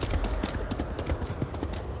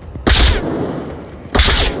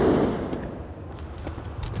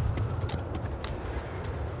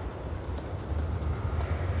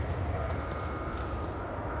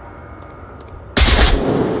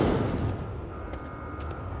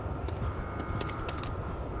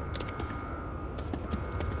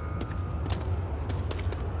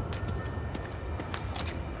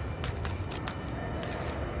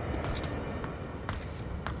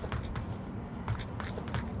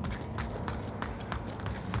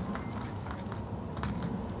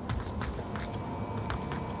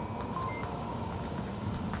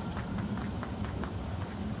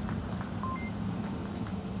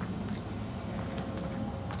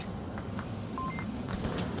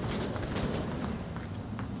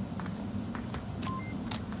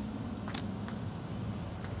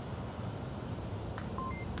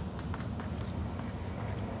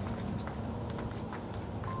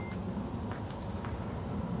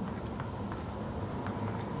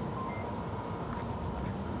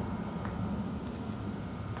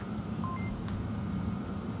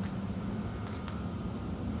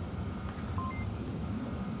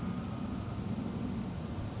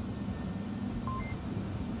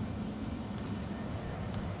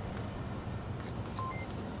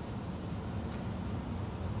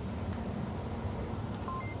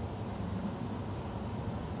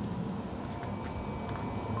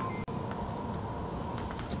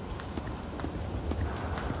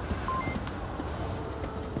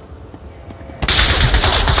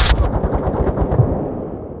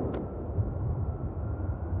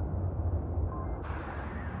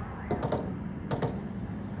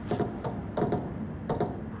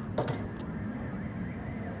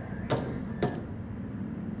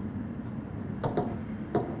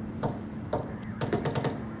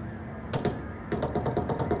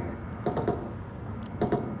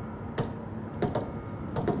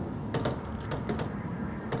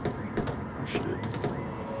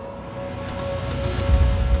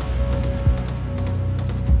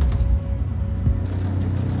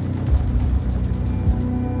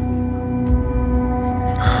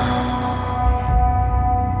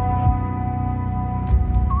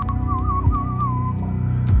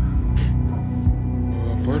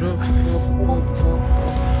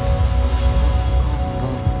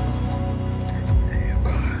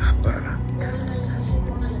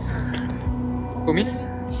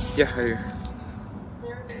 Yeah.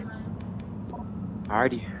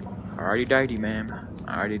 Alrighty, dighty, man.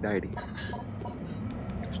 Alrighty, dighty.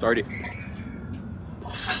 Start it.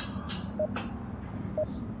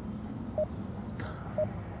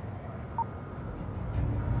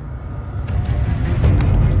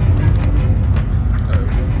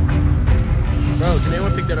 Bro, can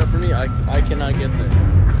anyone pick that up for me? I cannot get there.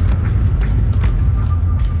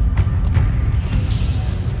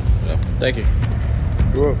 Yeah, thank you.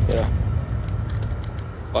 You're welcome. Yeah.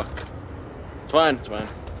 Fuck. It's fine, it's fine.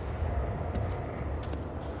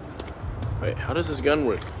 Wait, how does this gun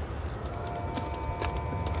work?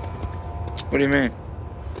 What do you mean?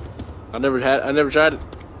 I never tried it.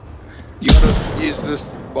 You gotta use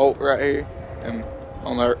this bolt right here, and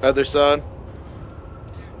on the other side,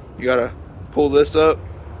 you gotta pull this up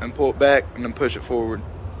and pull it back, and then push it forward.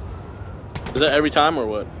 Is that every time or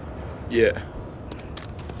what? Yeah.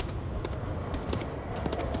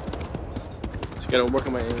 Just gotta work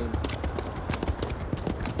on my aim.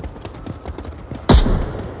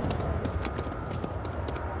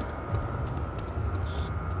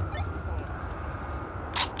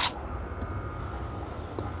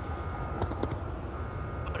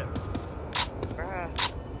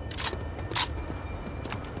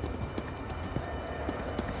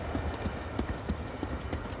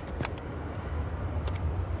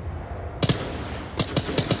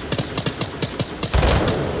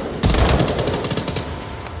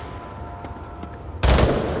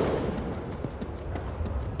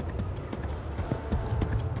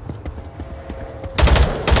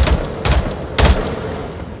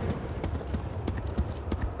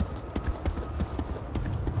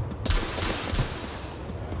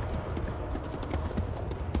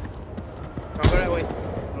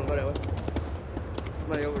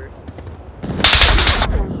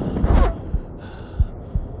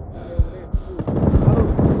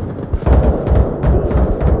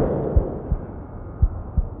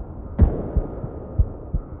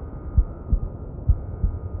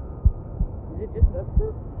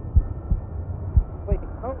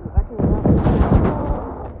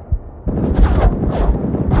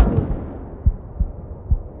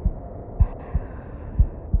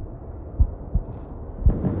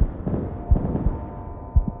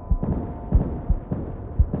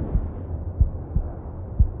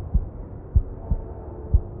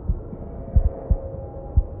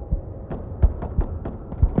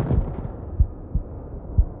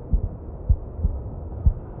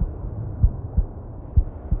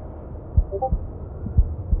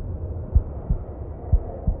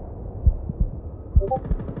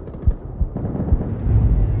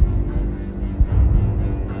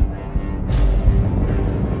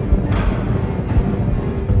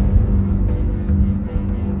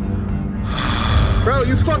 Bro,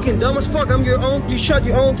 you fucking dumb as fuck. You shot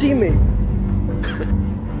your own teammate.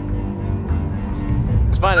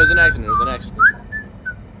 It's fine, it was an accident,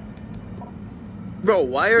 Bro,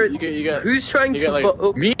 why are you got who's trying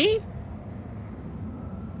to me?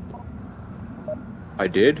 I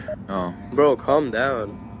did? Oh. Bro, calm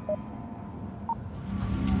down.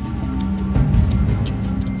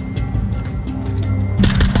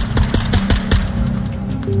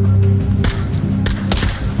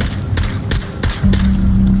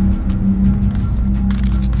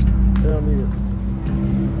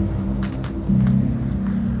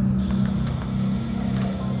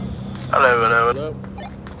 Hello.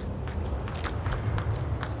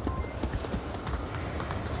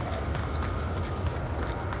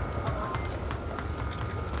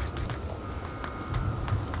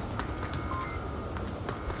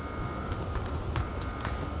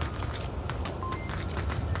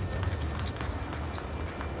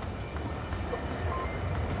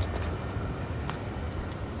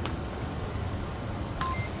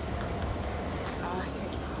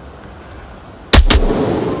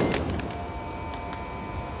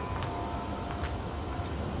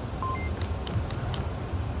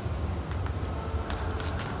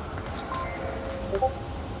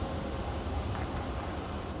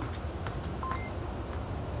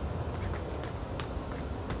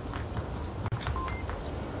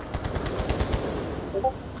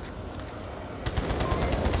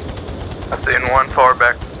 I've seen one far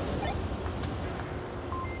back.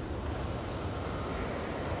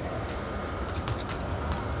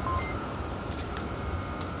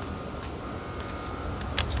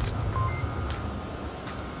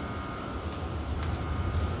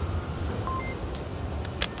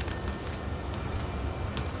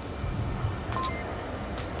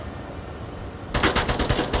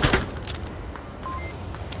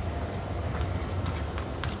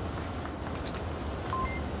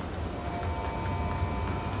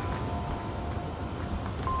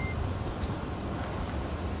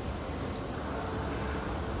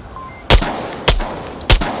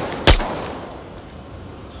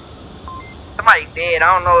 somebody dead.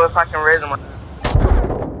 I don't know if I can raise them.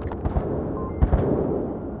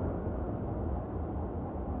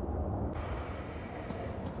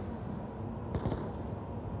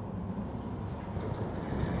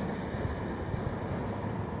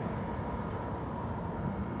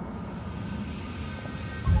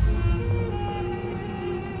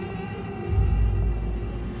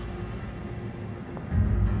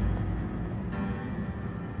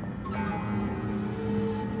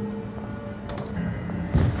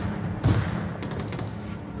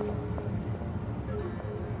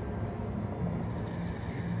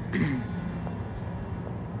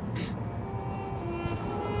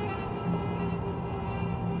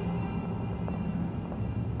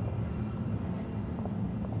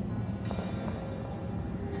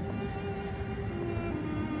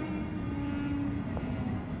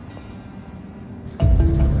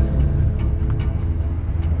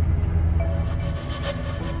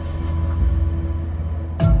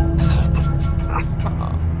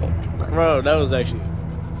 Bro, that was actually...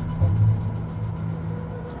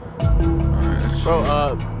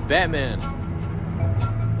 Bro, Batman.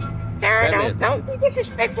 Sir, don't be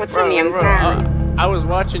disrespectful to me, I'm sorry. I was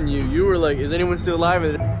watching you. You were like, is anyone still alive?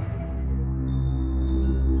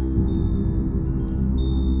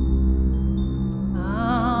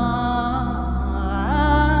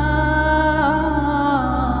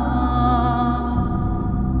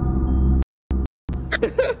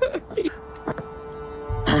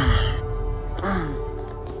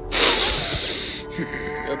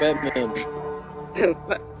 Batman. Bro,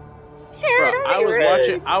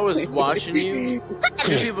 I was watching you.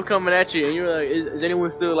 Two people coming at you, and you were like, "Is anyone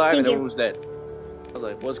still alive?" And everyone was dead. I was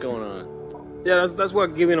like, "What's going on?" Yeah, that's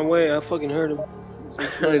what giving away. I fucking heard him.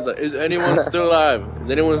 He's like, "Is anyone still alive? Is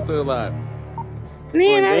anyone still alive?"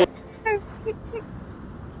 Man,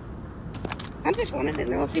 I just wanted to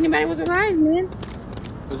know if anybody was alive, man.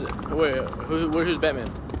 Where's Batman?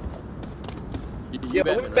 Yeah,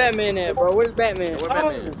 but where's Batman at, bro? Where's Batman? Where's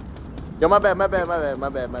Batman? Yo, my bad.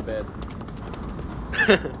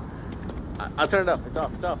 I'll turn it up. It's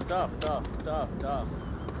off.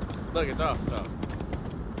 Look, it's off.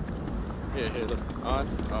 Here, look. On,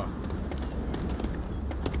 off.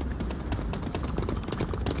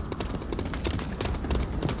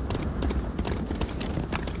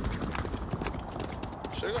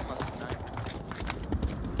 Should've got my sniper.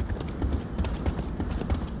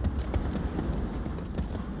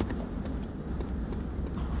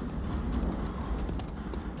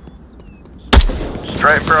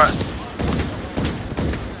 Straight front.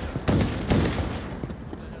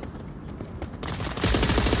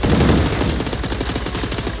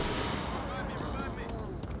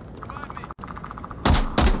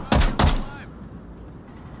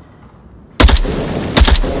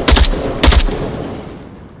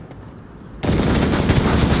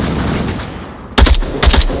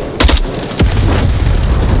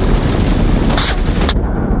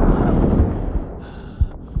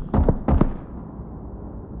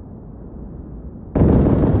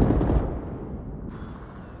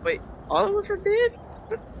 All of us are dead?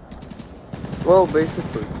 Well,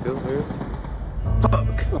 basically, still here.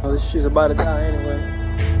 Fuck. Oh, this shit's about to die anyway.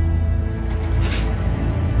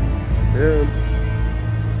 Damn.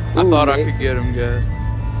 I thought I could get him, guys.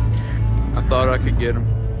 I thought I could get him.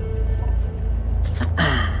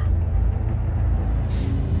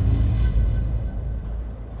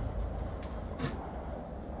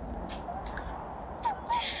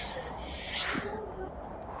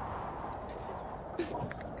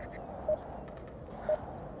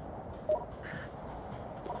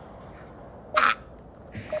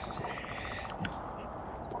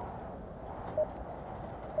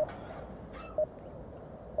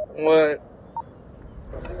 What?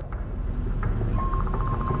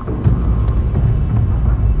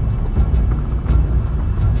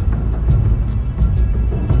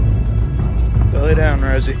 Go lay down,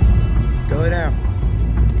 Rosie. Go lay down.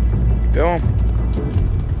 Go on.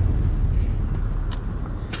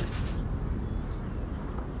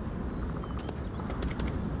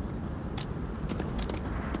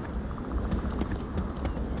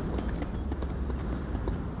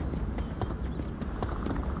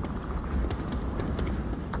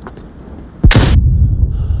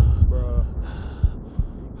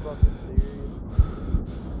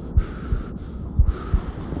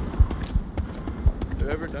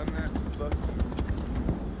 Ever done that? Fuck.